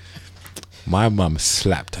here. My mum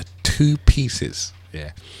slapped 2 pieces.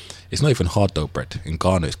 Yeah. It's not even hard dough bread. In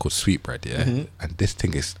Ghana, it's called sweet bread, And this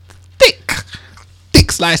thing is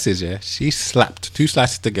thick slices, She slapped 2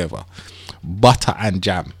 slices together, butter and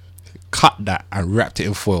jam, cut that and wrapped it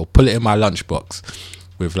in foil, put it in my lunchbox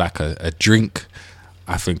with like a drink,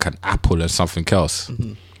 I think an apple and something else.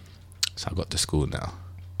 So I got to school now.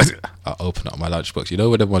 I open up my lunchbox. You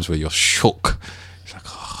know, the ones where you're shook. It's like,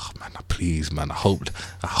 oh man, please, man. I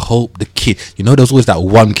hope the kid. You know, there's always that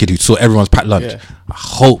one kid who saw everyone's packed lunch. Yeah. I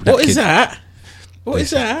hope that. What kid, is that? What is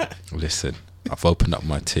that? Listen, I've opened up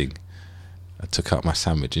my thing. I took out my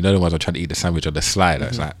sandwich. You know, the ones I'm trying to eat the sandwich on the slide.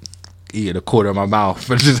 It's like eating the corner of my mouth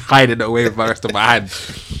and just hiding it away with the rest of my hand.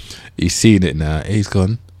 He's seen it now. He's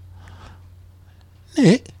gone,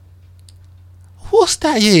 Nick, what's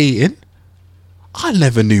that you're eating? I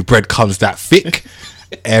never knew bread comes that thick.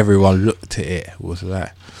 Everyone looked at it, was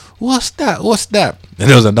like, what's that? And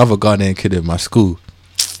there was another Ghanaian kid in my school.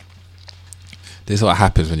 This is what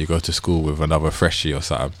happens when you go to school with another freshie or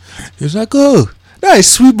something. He was like, oh, that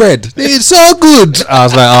is sweet bread. It's so good. I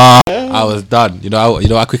was like, I was done.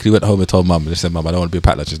 I quickly went home and told Mum, and said, Mum, I don't want to be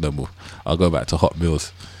packed lunches no more. I'll go back to hot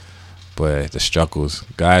meals. Boy, the struggles.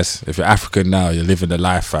 Guys, if you're African now, you're living the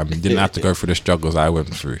life, fam. You didn't have to go through the struggles I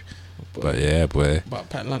went through. But yeah, boy. But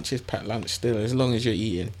packed lunch is packed lunch still, as long as you're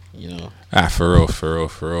eating, For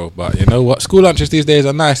real. But you know what? School lunches these days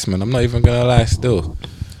are nice, man. I'm not even going to lie still.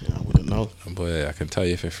 I wouldn't know. Boy, I can tell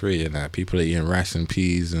you for free, people are eating rice and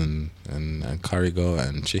peas and curry goat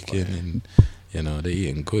and chicken, and they're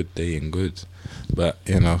eating good. But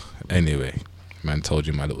anyway, man told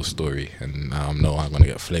you my little story, and now I'm gonna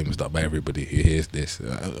get flamed up by everybody who hears this.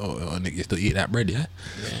 Nick, you still eat that bread, yeah?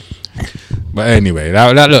 But anyway,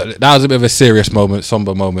 that was a bit of a serious moment,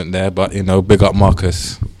 somber moment there. But big up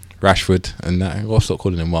Marcus Rashford, and that. I'll stop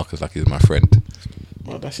calling him Marcus like he's my friend.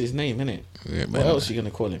 Well, that's his name, innit? Yeah, What else are you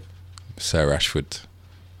gonna call him? Sir Rashford.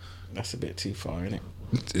 That's a bit too far, innit?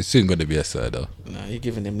 It's soon going to be a sir, though. Nah, you're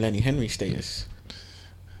giving him Lenny Henry status.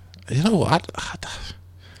 You know what?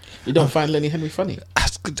 You don't find Lenny Henry funny?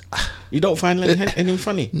 You don't find Lenny Henry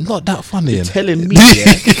funny? Not that funny. You're telling me,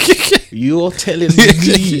 yeah? You're telling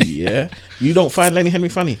me, yeah? You don't find Lenny Henry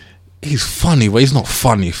funny? He's funny, but he's not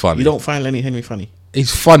funny. You don't find Lenny Henry funny?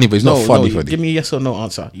 He's funny, but he's not funny. Give me a yes or no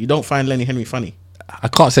answer. You don't find Lenny Henry funny? I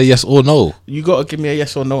can't say yes or no. You got to give me a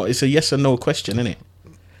yes or no. It's a yes or no question, innit?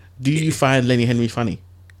 Do you find Lenny Henry funny?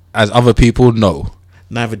 As other people, no.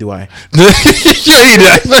 Neither do I. You're an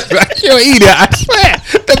idiot. You're an idiot, I swear.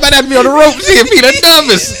 The man had me on the ropes here feeling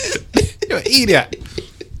nervous. You're an idiot.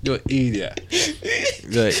 You're an idiot.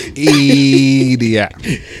 You're an idiot.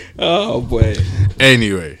 Oh, boy.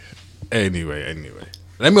 Anyway. Let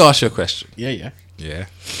me ask you a question. Yeah. Yeah?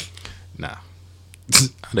 Now,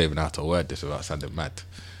 I don't even know how to word this without sounding mad.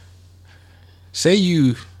 Say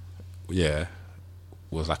you,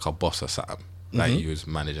 was like a boss or something. Like you was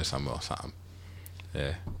manager somewhere or something.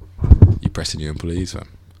 Yeah. You pressing your employees, man.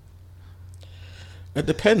 It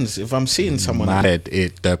depends. If I'm seeing someone,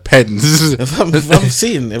 It depends. if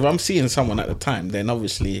I'm seeing someone at the time, then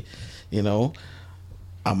obviously, you know,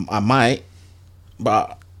 I might.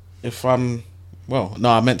 But if I'm,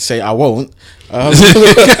 I meant to say I won't. Nah,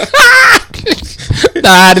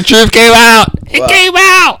 the truth came out. It came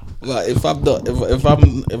out. But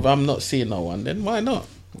if I'm not seeing no one, then why not?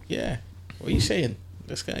 Yeah. What are you saying?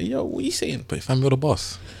 This guy, what are you saying? But if I'm the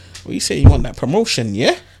boss, what are you saying? You want that promotion?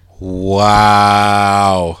 Yeah.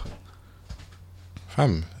 Wow.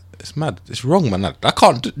 Fam, it's mad. It's wrong, man. I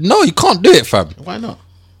can't. No, you can't do it, fam. Why not?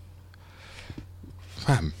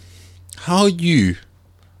 Fam, how are you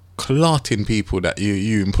clarting people that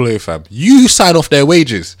you employ, fam? You sign off their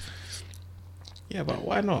wages. Yeah, but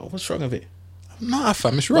why not? What's wrong with it? Nah,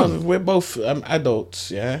 fam, it's wrong. Well, we're both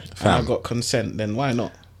adults, yeah. Fam. And I got consent. Then why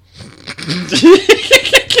not?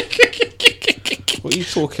 What are you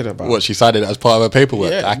talking about? What, she signed it as part of her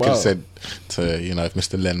paperwork? Yeah, I consent to, if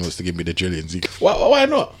Mr. Len wants to give me the trillions. Why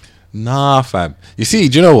not? Nah, fam. You see,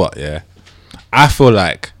 do you know what? Yeah, I feel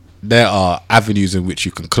like there are avenues in which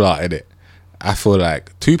you can clot in it. I feel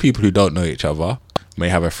like two people who don't know each other may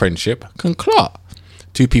have a friendship can clot.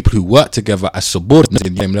 Two people who work together as subordinates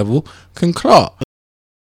in the same level can clot.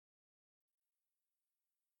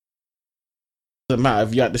 Doesn't matter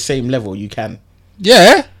if you're at the same level, you can.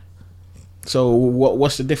 Yeah. So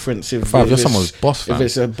what's the difference if you're someone's boss, fam? If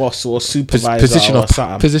it's a boss or supervisor or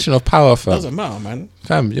something? Position of power, fam. Doesn't matter, man.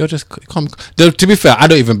 Fam, you're just to be fair, I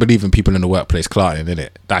don't even believe in people in the workplace clarting, innit?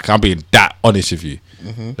 Like, I'm being that honest with you.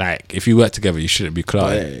 Like, if you work together, you shouldn't be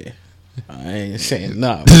clarting. Hey, I ain't saying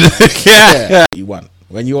no. Yeah. You want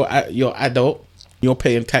when you're adult, you're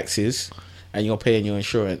paying taxes and you're paying your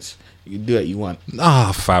insurance. You do what you want.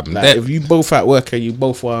 Ah, fam. Like, if you both at work and you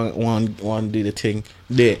both want to do the thing,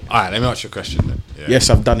 do it. All right, let me ask you a question then. Yeah. Yes,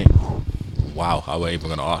 I've done it. Wow, I wasn't even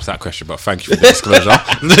going to ask that question, but thank you for the disclosure.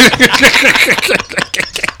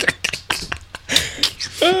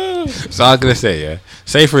 So I was going to say, yeah,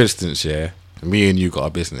 say for instance, yeah, me and you got a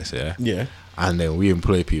business, yeah? Yeah. And then we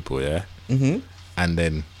employ people, yeah? And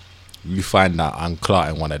then you find out I'm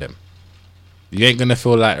clarting one of them. You ain't gonna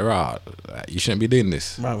feel like, you shouldn't be doing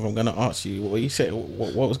this. Man, I'm gonna ask you what you said.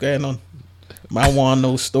 What was going on? Man, want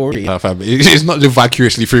no story. It's not live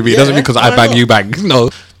vicariously through me. It doesn't mean because I bang you bang. No.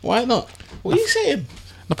 Why not? What are you saying?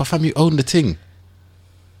 No, but fam, you own the thing.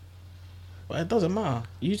 But it doesn't matter.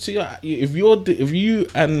 If you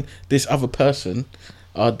and this other person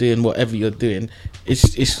are doing whatever you're doing, you're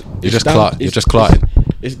just clarting.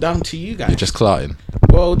 It's down to you guys. You're just clarting.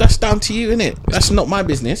 Well, that's down to you, innit? That's not my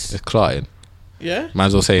business. It's clarting. Yeah.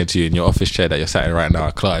 Man's all saying to you in your office chair that you're sat in right now,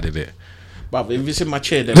 I clarted in it. But if it's in my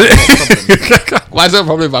chair, then it's not a problem. Why is that a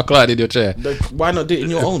problem if I clarted in your chair? Why not do it in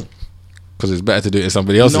your own? Because it's better to do it in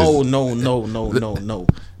somebody else's. No. It's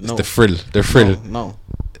the thrill. No.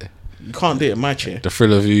 You can't do it in my chair. The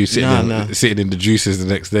thrill of you sitting in the juices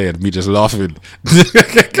the next day and me just laughing.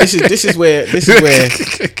 This is where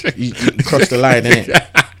you cross the line, innit?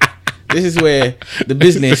 This is where the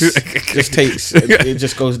business just takes, it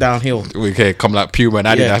just goes downhill. Okay, come like Puma and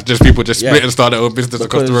Adidas, just people just split and start their own business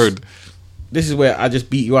across the road. This is where I just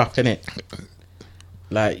beat you up, innit?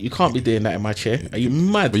 Like, you can't be doing that in my chair. Are you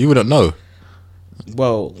mad? But you wouldn't know.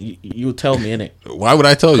 Well, you'll tell me, innit? Why would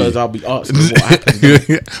I tell you? Because I'll be asking what happened.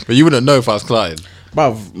 But you wouldn't know if I was clarting.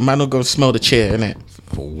 Bruv, man will go smell the chair, innit?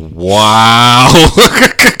 Wow.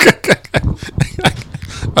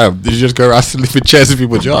 Did you just go around sleeping chairs in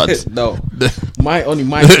people's yards? No. My chair.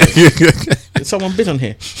 Did someone bid on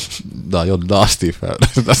here? No, you're nasty, fam.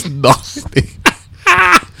 That's nasty.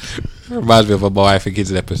 Reminds me of a My Wife and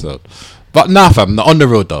Kids episode. But nah, fam, on the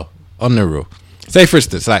road though. On the road. Say for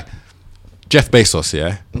instance, like Jeff Bezos,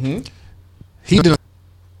 yeah? He didn't.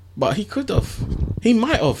 But he could have. He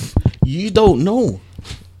might have. You don't know.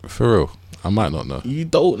 For real. I might not know. You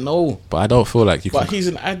don't know. But I don't feel like you But he's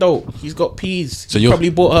an adult. He's got peas. So he probably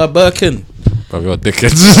bought her a Birkin. Bruv, you're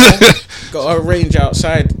dickheads. Got to arrange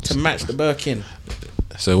outside to match the Birkin.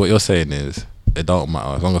 So what you're saying is, it don't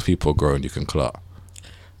matter as long as people are grown, you can clout.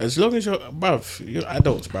 As long as you're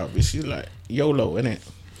adults, bruv. It's like YOLO, innit?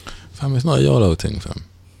 Fam, it's not a YOLO thing, fam.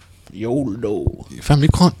 YOLO. Fam, you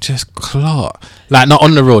can't just clout. Like, not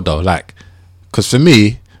on the road though. Like, because for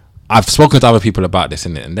me, I've spoken to other people about this,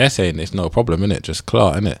 innit, and they're saying it's no problem, innit, just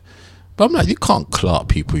clout, innit. But I'm like, you can't clout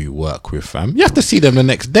people you work with, fam. You have to see them the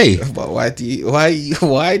next day. But why do you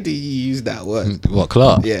use that word? What,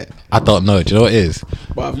 clout? Yeah. I don't know. Do you know what it is?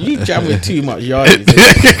 But you jam with too much yardies.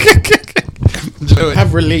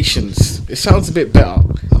 Have relations. It sounds a bit better.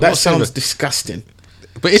 That sounds disgusting.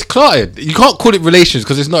 But it's clotted. You can't call it relations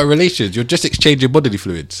because it's not a relations. You're just exchanging bodily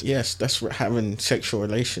fluids. Yes, that's having sexual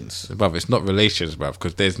relations. Bruv, it's not relations, bruv,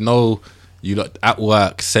 because there's no... You lot at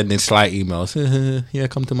work sending slight emails. Yeah,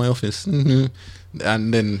 come to my office. And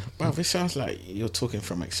then... Bruv, it sounds like you're talking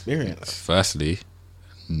from experience. Firstly,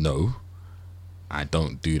 no. I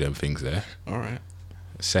don't do them things there. Alright.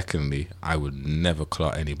 Secondly, I would never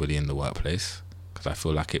clout anybody in the workplace because I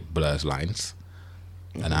feel like it blurs lines.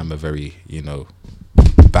 Mm-hmm. And I'm a very,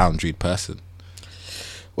 boundaried person.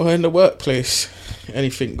 Well, in the workplace,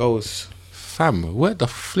 anything goes. Fam, where the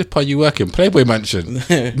flip are you working? Playboy Mansion.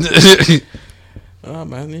 Oh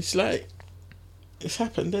man, it's like it's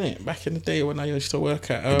happened, didn't it? Back in the day when I used to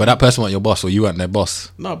work at. But that person wasn't your boss, or you weren't their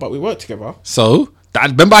boss. No, but we worked together. So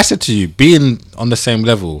remember, I said to you, being on the same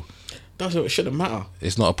level shouldn't matter.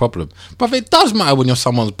 It's not a problem. But it does matter when you're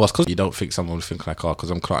someone's boss, because you don't think someone will think like,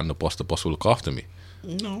 because I'm clotting the boss will look after me.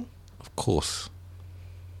 No, of course.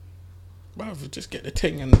 Bruv, just get the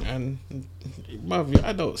thing and bruv, you're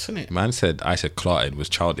adults, innit? Man said, I said clotting was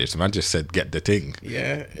childish. The man just said, get the thing.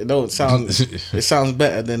 Yeah, it don't sound. It sounds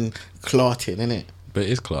better than clotting, innit? But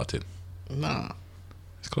it is clotting. Nah,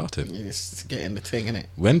 it's clotting. It's getting the thing, innit?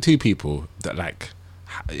 When two people that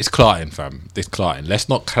it's clotting, fam. It's clotting. Let's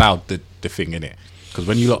not cloud the thing, innit? Because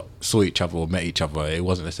when you lot saw each other or met each other, it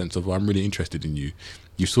wasn't a sense of, I'm really interested in you.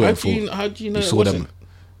 You saw it. How do you know? You saw them,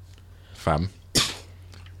 fam.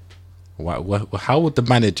 How would the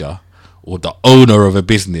manager or the owner of a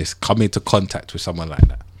business come into contact with someone like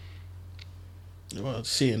that? Well,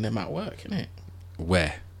 seeing them at work, innit?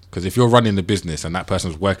 Where? Because if you're running the business and that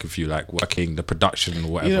person's working for you, like working the production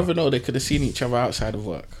or whatever, you never know. They could have seen each other outside of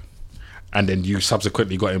work, and then you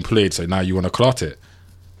subsequently got employed. So now you want to clot it.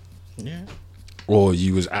 Yeah. Or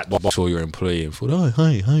you was at the boss or your employee and thought, oh,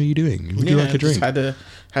 hi, how are you doing? Would you like a drink?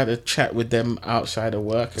 Had a chat with them outside of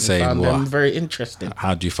work and saying found them very interesting.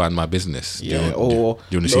 How do you find my business? Yeah, do you want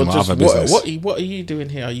to see my other business? What are you doing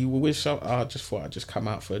here? Are you with some? I just thought I'd just come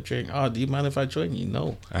out for a drink. Do you mind if I join you?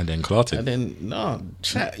 No. And then clotting. And then no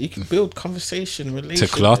chat. You can build conversation, relationship.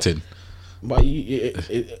 To clotting. But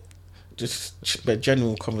just a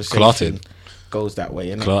general conversation clotting goes that way,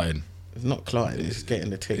 innit? Clotting. It's not clotting, it's getting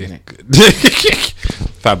the thing, innit?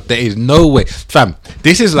 Fam, there is no way. Fam,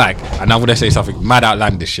 this is like, and I'm going to say something mad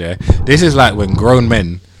outlandish, yeah? This is like when grown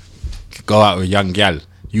men go out with a young gal.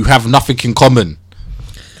 You have nothing in common.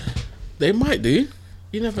 They might do.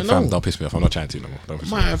 You never know. Fam, don't piss me off. I'm not chatting to you no more.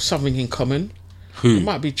 Might have something in common. Who? It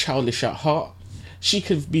might be childish at heart. She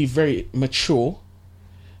could be very mature.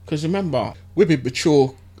 Because remember, women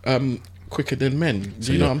mature quicker than men.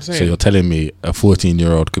 Do you know what I'm saying? So you're telling me a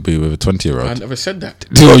 14-year-old could be with a 20-year-old? I never said that.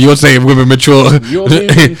 So you're saying women mature? You're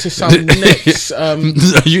moving to some next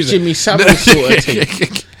Jimmy Savile sort of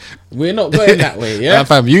thing. We're not going that way, yeah?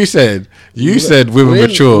 Fam, you said women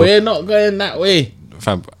mature. We're not going that way.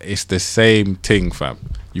 Fam, it's the same thing, fam.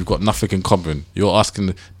 You've got nothing in common.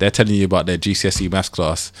 They're telling you about their GCSE maths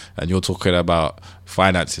class and you're talking about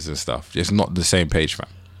finances and stuff. It's not the same page, fam.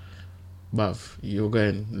 Bruv, you're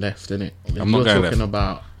going left, innit? I'm not going left.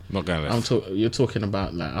 Not going left. You're talking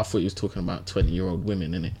about, like, I thought you was talking about 20-year-old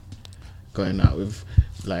women, innit? Going out with,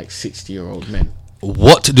 like, 60-year-old men.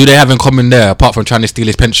 What do they have in common there apart from trying to steal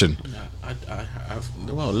his pension? I have,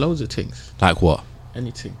 well, loads of things. Like what?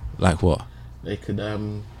 Anything. Like what? They could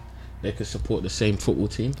support the same football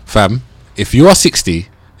team. Fam, if you are 60,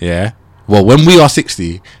 yeah, well, when we are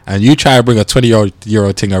 60 and you try to bring a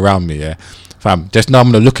 20-year-old thing around me, yeah, fam, just now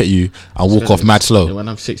I'm going to look at you and walk off mad slow. When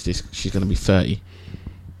I'm 60, she's going to be 30.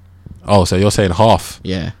 Oh, so you're saying half?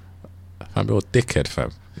 Yeah. Fam, you're a dickhead,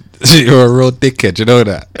 fam. You're a real dickhead, you know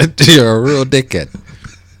that? You're a real dickhead.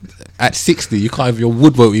 At 60, your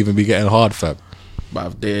wood won't even be getting hard, fam.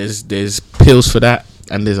 But there's pills for that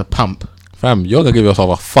and there's a pump. Fam, you're going to give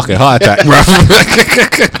yourself a fucking heart attack, bro.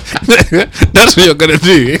 That's what you're going to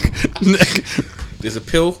do. There's a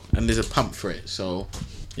pill and there's a pump for it, so,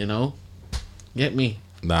 get me.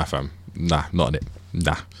 Nah, fam. Nah, not on it.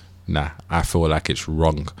 Nah. I feel like it's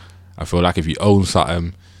wrong. I feel like if you own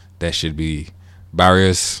something, there should be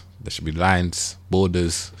barriers, there should be lines,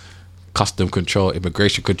 borders, custom control,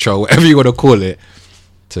 immigration control, whatever you want to call it.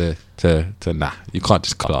 To nah, you can't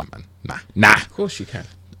just cut up, man. Nah. Of course you can.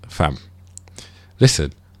 Fam,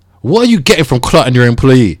 listen, what are you getting from clutting your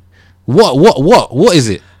employee? What is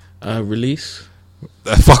it? Release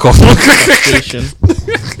Fuck off. frustration.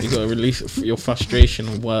 You gotta release your frustration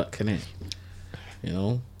and work, innit? You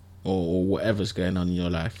know, or whatever's going on in your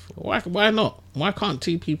life. Why not? Why can't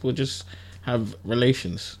two people just have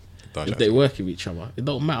relations if they work with each other? It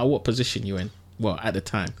don't matter what position you're in. Well, at the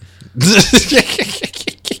time.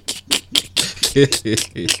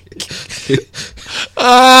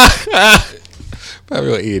 I'm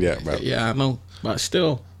real idiot, bro. Yeah, I know, but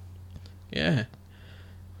still, yeah.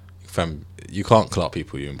 Fam, you can't clock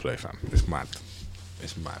people you employ, fam. It's mad.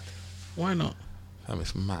 Why not? Fam,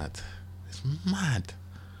 it's mad.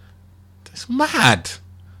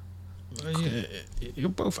 You're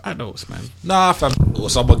both adults, man. Nah, fam. Or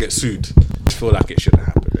someone gets sued. I feel like it shouldn't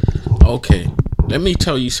happen. Okay, let me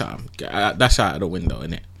tell you something. That's out of the window,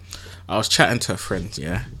 innit? I was chatting to a friend,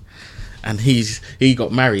 yeah, and he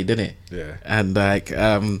got married, didn't it? Yeah. And like,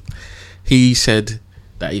 he said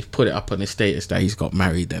that he's put it up on his status that he's got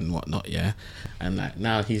married and whatnot, yeah. And like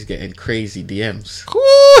now he's getting crazy DMs.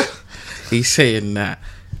 He's saying that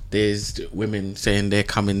there's women saying they're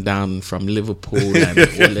coming down from Liverpool and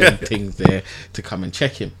all them things there to come and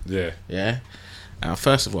check him. Yeah. Yeah.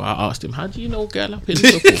 First of all, I asked him, how do you know a girl up in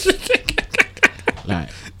Liverpool? Like,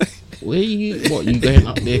 where you going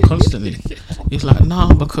up there constantly? He's like, no,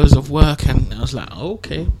 because of work. And I was like,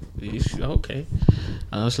 okay. And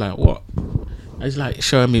I was like, what? He's like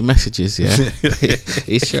showing me messages, yeah.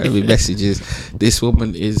 He's showing me messages. This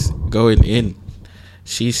woman is going in.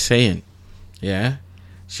 She's saying, yeah.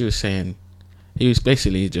 She was saying, he was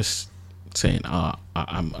basically just saying,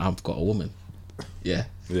 I've got a woman. Yeah.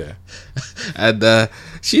 Yeah. And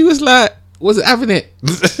she was like, wasn't having it.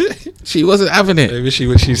 She wasn't having it. Maybe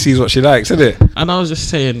she sees what she likes, isn't it? And I was just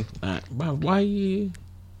saying, like, why are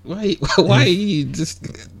you just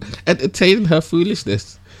entertaining her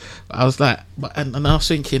foolishness? I was like, and I was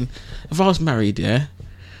thinking, if I was married, yeah,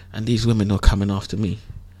 and these women were coming after me,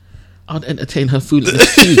 I'd entertain her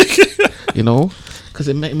foolishness too, you know, because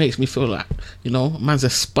it makes me feel like, you know, man's a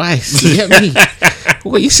spice. You get me?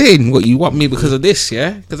 What are you saying? What, you want me because of this,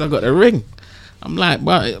 yeah? Because I got a ring. I'm like,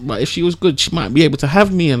 but if she was good, she might be able to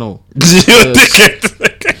have me, you know.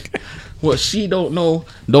 What she don't know,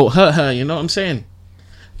 don't hurt her, you know what I'm saying?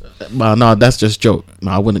 But no, that's just joke.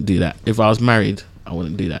 No, I wouldn't do that. If I was married, I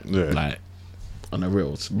wouldn't do that. Yeah. Like, on the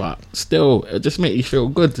reels. But still, it just make you feel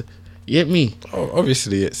good. You get me? Oh,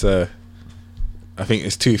 obviously, it's I think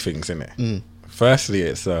it's two things, isn't it? Firstly,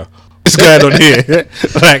 it's what's going on here?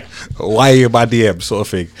 Like, why are you in my DM sort of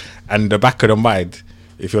thing? And the back of the mind,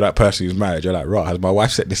 if you're that person who's married, you're like, right, has my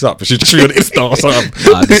wife set this up? Is she just on Insta or something?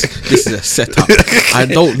 This is a setup. I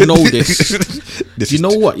don't know this. You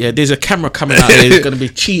know what? Yeah, there's a camera coming out there. There's going to be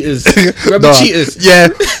cheaters. Remember cheaters? Yeah.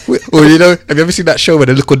 Or, you know, have you ever seen that show where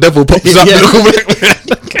the little devil pops up?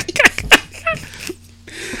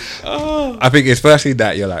 I think it's firstly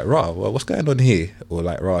that you're like, right, well, what's going on here? Or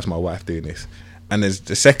like, right, is my wife doing this? And there's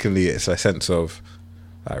secondly, it's a sense of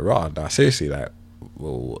like, right, nah, seriously, like,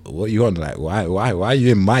 well, what are you on? Like, why are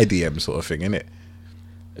you in my DM sort of thing, innit?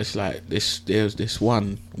 It's like there's this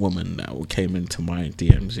one woman that came into my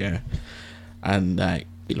DMs, yeah, and like,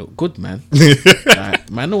 you look good, man. Like,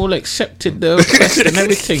 man all accepted the request and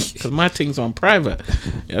everything because my thing's on private.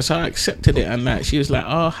 Yeah, so I accepted it, and like she was like,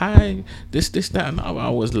 oh hi, this that and I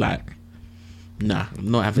was like, nah, I'm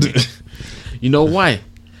not having it. You know why?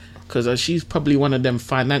 Because she's probably one of them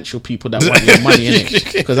financial people that want your money,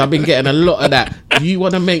 innit? Because I've been getting a lot of that. Do you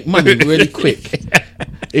want to make money really quick?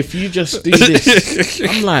 If you just do this,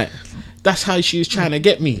 I'm like, that's how she was trying to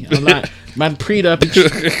get me. I'm like, man,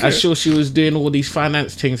 I saw she was doing all these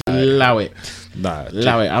finance things. Allow it. Nah,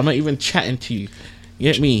 Allow it. I'm not even chatting to you.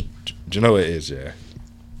 You get me? Do you know what it is, yeah?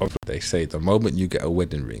 They say the moment you get a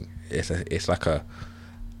wedding ring, it's like a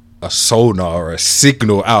sonar or a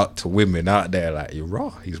signal out to women out there, like, you're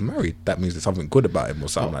raw, he's married. That means there's something good about him or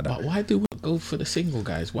something like that. But why do we go for the single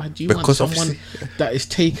guys? Why do you Because want someone that is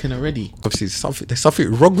taken already? Obviously, there's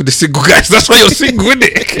something wrong with the single guys. That's why you're single, isn't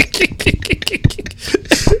it?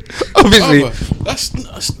 Obviously.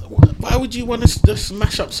 Why would you want to just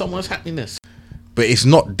smash up someone's happiness? But it's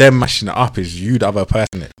not them mashing it up, it's you, the other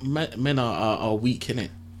person. Men are weak,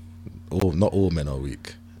 innit? Not all men are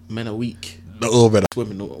weak. Men are weak. Not all men are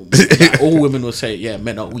Women, like, all women will say, yeah,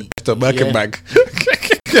 men are weak. It's a Birkin bag.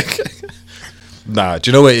 Nah, do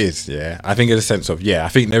you know what it is? Yeah, I think in a sense of, yeah, I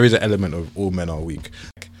think there is an element of all men are weak.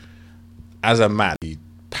 as a man,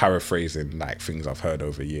 paraphrasing like things I've heard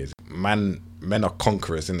over years, men are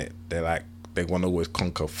conquerors, innit? They're like, they want to always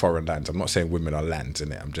conquer foreign lands. I'm not saying women are lands,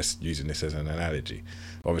 innit? I'm just using this as an analogy.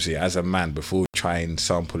 Obviously, as a man, before you try and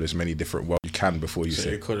sample as many different worlds you can before you So say...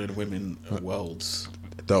 you're calling women worlds?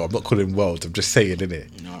 No, I'm not calling worlds. I'm just saying,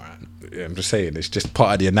 innit? All right. Yeah, I'm just saying, it's just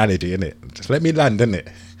part of the analogy, innit? Just let me land,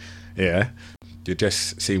 innit? Yeah? You're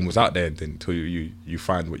just seeing what's out there until you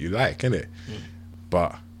find what you like, innit?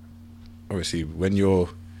 But obviously, when you're...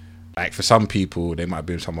 Like, for some people, they might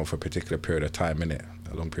be with someone for a particular period of time, innit?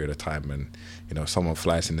 A long period of time, and, you know, someone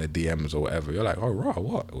flies in their DMs or whatever. You're like, oh, raw,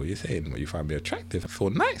 what? What are you saying? What, you find me attractive? I feel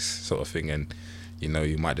nice, sort of thing. And, you know,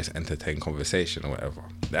 you might just entertain conversation or whatever.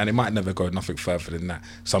 And it might never go nothing further than that.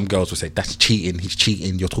 Some girls will say, that's cheating, he's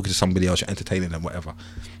cheating, you're talking to somebody else, you're entertaining them, whatever.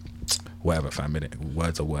 Whatever, fam, innit?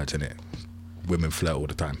 Words are words, innit? Women flirt all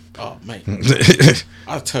the time. Oh, mate.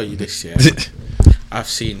 I'll tell you this, yeah. I've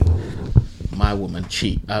seen my woman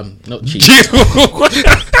cheat. Not cheat.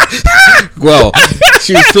 Well,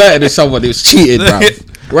 she was flirting with someone who was cheating, bro.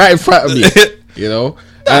 Right in front of me, you know?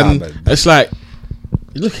 And it's like,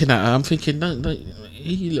 you're looking at her, I'm thinking, no,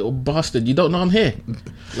 you little bastard, you don't know I'm here.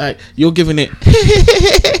 Like, you're giving it,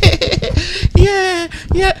 yeah.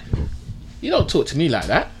 You don't talk to me like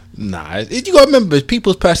that. Nah, you gotta remember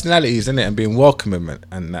people's personalities, innit, and being welcoming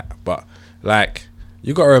and that. But like,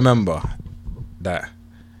 you gotta remember that,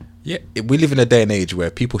 yeah, we live in a day and age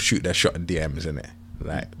where people shoot their shot in DMs, innit?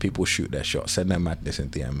 Like, people shoot their shot, send their madness in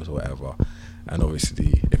DMs or whatever. And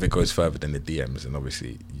obviously, if it goes further than the DMs, then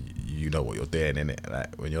obviously you know what you're doing, innit?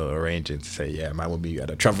 Like, when you're arranging to say, yeah, man, we'll meet you at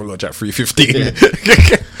a travel lodge at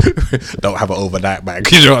 3:15. Don't have an overnight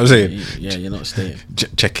bag, you know what I'm saying? Yeah, you're not staying.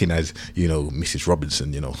 Check in as, you know, Mrs.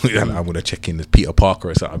 Robinson, you know, and I'm gonna check in as Peter Parker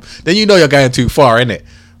or something. Then you know you're going too far, innit?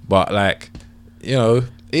 But like, you know,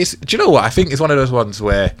 it's, do you know what? I think it's one of those ones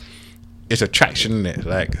where it's attraction, innit?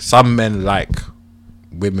 Like, some men like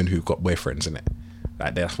women who've got boyfriends, innit?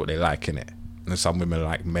 Like, that's what they like, innit? And some women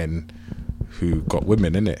like men who got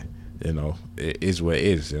women, innit? You know, it is what it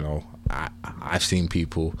is, you know. I've seen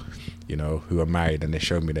people, you know, who are married and they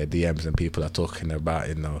show me their DMs and people are talking about,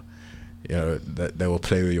 you know, that they will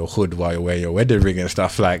play with your hood while you wear your wedding ring and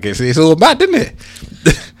stuff. Like, it's all mad, isn't it?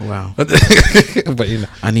 Wow. But, you know,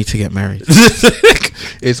 I need to get married.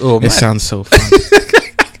 It's all mad. It sounds so fun.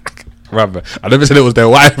 Remember, I never said it was their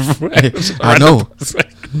wife. I know.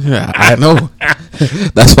 Yeah, I know.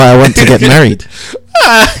 That's why I want to get married.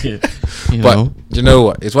 But you know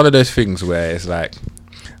what? It's one of those things where it's like,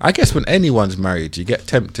 I guess when anyone's married, you get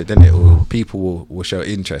tempted, innit? Or people will show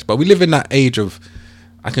interest. But we live in that age of,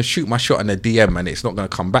 I can shoot my shot in a DM and it's not going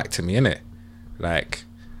to come back to me, innit? Like,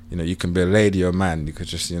 you know, you can be a lady or a man. You could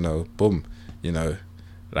just, you know, boom, you know,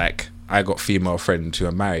 like, I got female friends who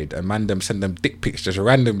are married and man them send them dick pics just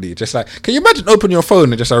randomly. Just like, can you imagine opening your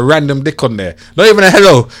phone and just a random dick on there? Not even a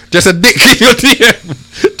hello, just a dick in your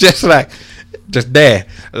DM. Just like, just there.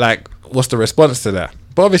 Like, what's the response to that?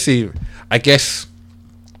 But obviously, I guess,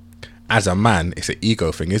 as a man, it's an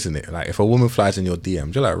ego thing, isn't it? Like, if a woman flies in your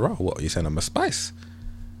DMs, you're like, raw, what are you saying? I'm a spice.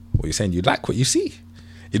 What are you saying? You like what you see?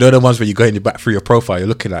 You know the ones where you go in your back through your profile, you're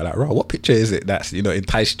looking at like, raw, what picture is it that's, you know,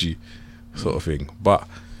 enticed you, sort of thing. But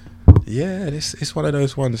yeah, it's one of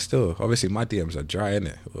those ones still. Obviously, my DMs are dry,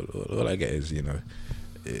 innit? All I get is, you know,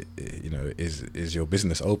 is your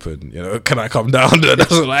business open? You know, can I come down?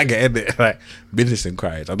 That's all I get, innit? Like, business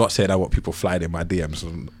inquiries. I'm not saying I want people flying in my DMs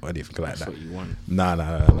or anything like that. That's what you want. Nah.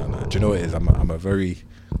 Do you know what it is? I'm a very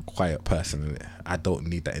quiet person, innit? I don't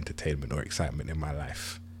need that entertainment or excitement in my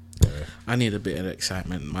life. I need a bit of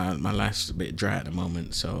excitement. My life's a bit dry at the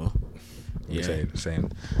moment, so yeah.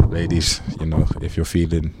 Saying, ladies, you know, if you're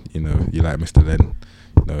feeling, you know, you like Mr. Len,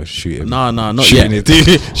 you know, shoot him. No, not shooting yet.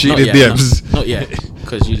 Shooting his DMs. No, not yet,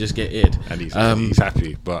 because you just get id. And he's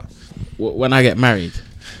happy, but when I get married,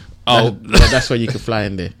 that's when you can fly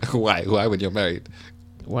in there. Why when you're married?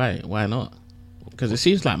 Why not? Because it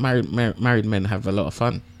seems like married men have a lot of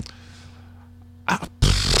fun. I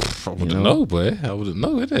wouldn't know, boy. I wouldn't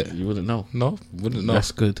know, innit? You wouldn't know. No, wouldn't know.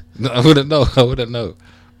 That's good. No, I wouldn't know.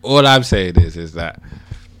 All I'm saying is that,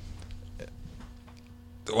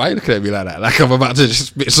 why are you looking at me like that? Like I'm about to just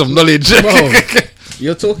spit some knowledge. Bro,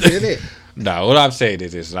 you're talking, innit? No, all I'm saying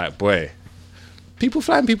is like, boy, people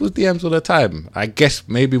fly in people's DMs all the time. I guess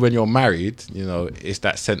maybe when you're married, you know, it's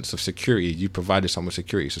that sense of security. You provided someone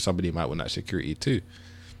security, so somebody might want that security too.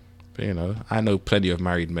 But, you know, I know plenty of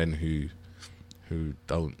married men who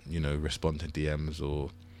don't, you know, respond to DMs or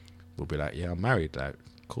will be like, yeah, I'm married. Like,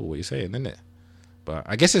 cool, what you saying, innit? But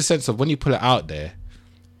I guess in a sense of when you put it out there,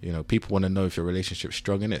 you know, people want to know if your relationship's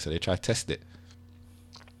strong, innit? So they try to test it.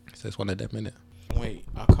 So it's one of them, innit?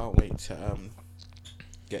 I can't wait to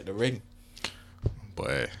get the ring.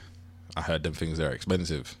 Boy, I heard them things are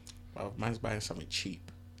expensive. Well, man's buying something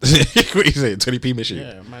cheap. What you saying? 20p machine?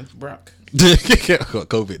 Yeah, man's brack. I got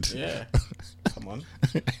COVID. Yeah, come on.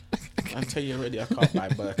 I tell you already, I can't buy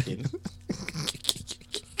Birkin.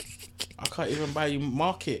 I can't even buy you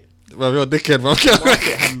Market Well, you're a dickhead, bro.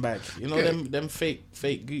 Market handbag. You know them fake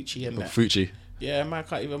Gucci and that. Fucci. Yeah, man, I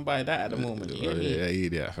can't even buy that at the moment. You get me? Yeah,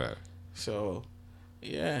 idiot, fam. So,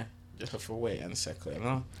 yeah, just have to wait and second, you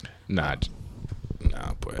know. Nah,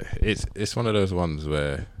 boy. It's one of those ones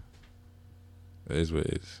where it is what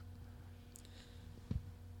it is.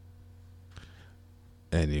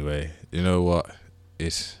 Anyway, you know what?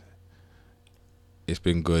 It's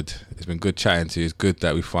been good. It's been good chatting to you. It's good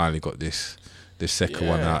that we finally got this second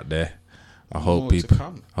one out there. I hope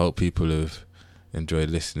people have enjoyed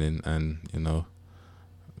listening, and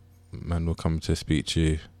man will come to speak to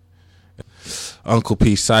you. Uncle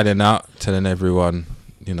P signing out, telling everyone,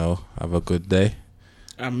 have a good day.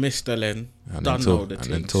 And Mr. Len, and until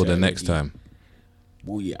the next time.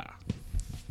 Booyah.